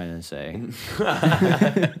what we're trying to say.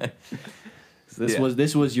 Yeah.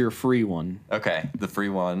 This was your free one. Okay, the free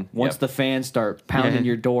one. Once Yep. the fans start pounding Yeah.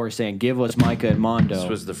 your door saying, "Give us Micah and Mondo," This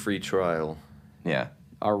was the free trial. yeah.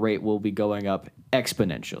 our rate will be going up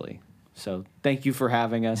exponentially. So thank you for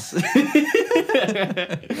having us.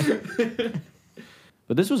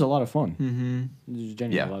 But this was a lot of fun. Mm-hmm. This was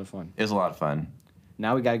genuinely Yeah. a lot of fun. It was a lot of fun.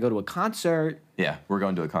 Now we got to go to a concert. Yeah, we're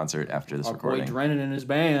going to a concert after this Our recording. boy Drennan and his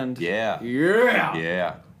band. Yeah. Yeah.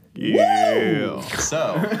 Yeah. Yeah.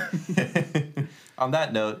 So, on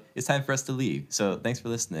that note, it's time for us to leave. So, thanks for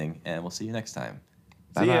listening, and we'll see you next time.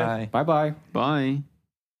 See ya. Bye-bye. Bye-bye. Bye.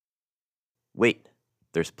 Wait,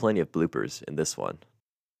 there's plenty of bloopers in this one.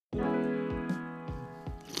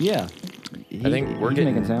 Yeah. I think we're he's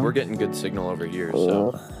making sound. getting good signal over here.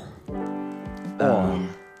 So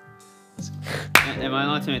Am I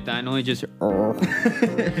allowed to make that noise? Just like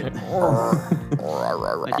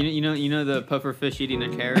you know the puffer fish eating a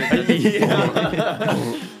carrot.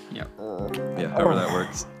 Yeah. Yeah, however that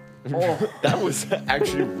works. that was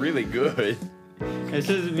actually really good. It's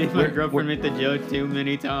just me and my girlfriend make the joke too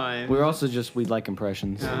many times. We're also we like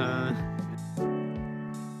impressions.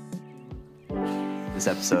 This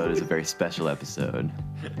episode is a very special episode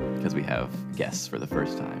because we have guests for the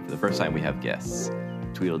first time. For the first time, we have guests.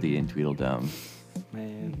 Tweedledee and Tweedledum.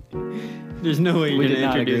 Man. There's no way We you're did gonna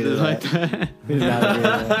not agree introduce to us like that. We did not agree to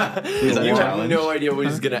that. Is that a You have challenge? no idea what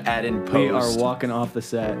he's gonna add in post. We are walking off the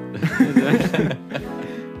set.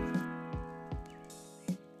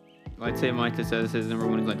 I'd say Mike just says his number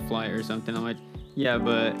one is like fly or something. I'm like, yeah,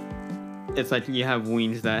 but it's like you have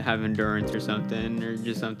wings that have endurance or something, or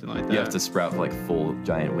just something like that. You have to sprout like full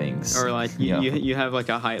giant wings. Or like you have like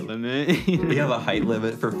a height limit. We have a height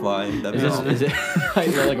limit for flying. That'd be awesome. Is it like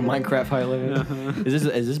a Minecraft height limit? Is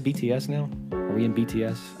this BTS now? Are we in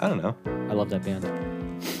BTS? I don't know. I love that band.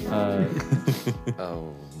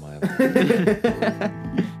 Oh my Lord.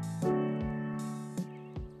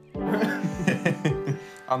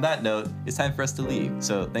 On that note, it's time for us to leave.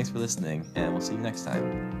 So thanks for listening, and we'll see you next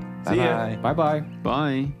time. See ya. Bye-bye. Bye-bye.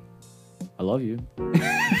 Bye. I love you.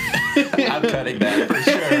 I'm cutting that for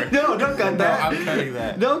sure. No, don't cut No, I'm cutting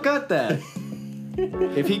that. Don't cut that.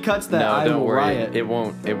 If he cuts that, No, I don't will worry. riot. It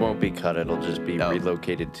won't be cut. It'll just be No.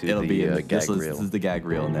 relocated to It'll be the gag this reel. is the gag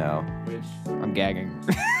reel now. I'm gagging.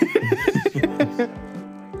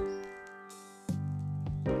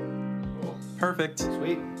 Perfect.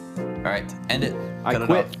 Sweet. All right, end it. I Cut it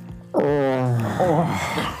quit.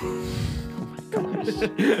 off.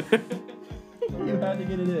 You had to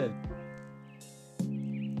get it in.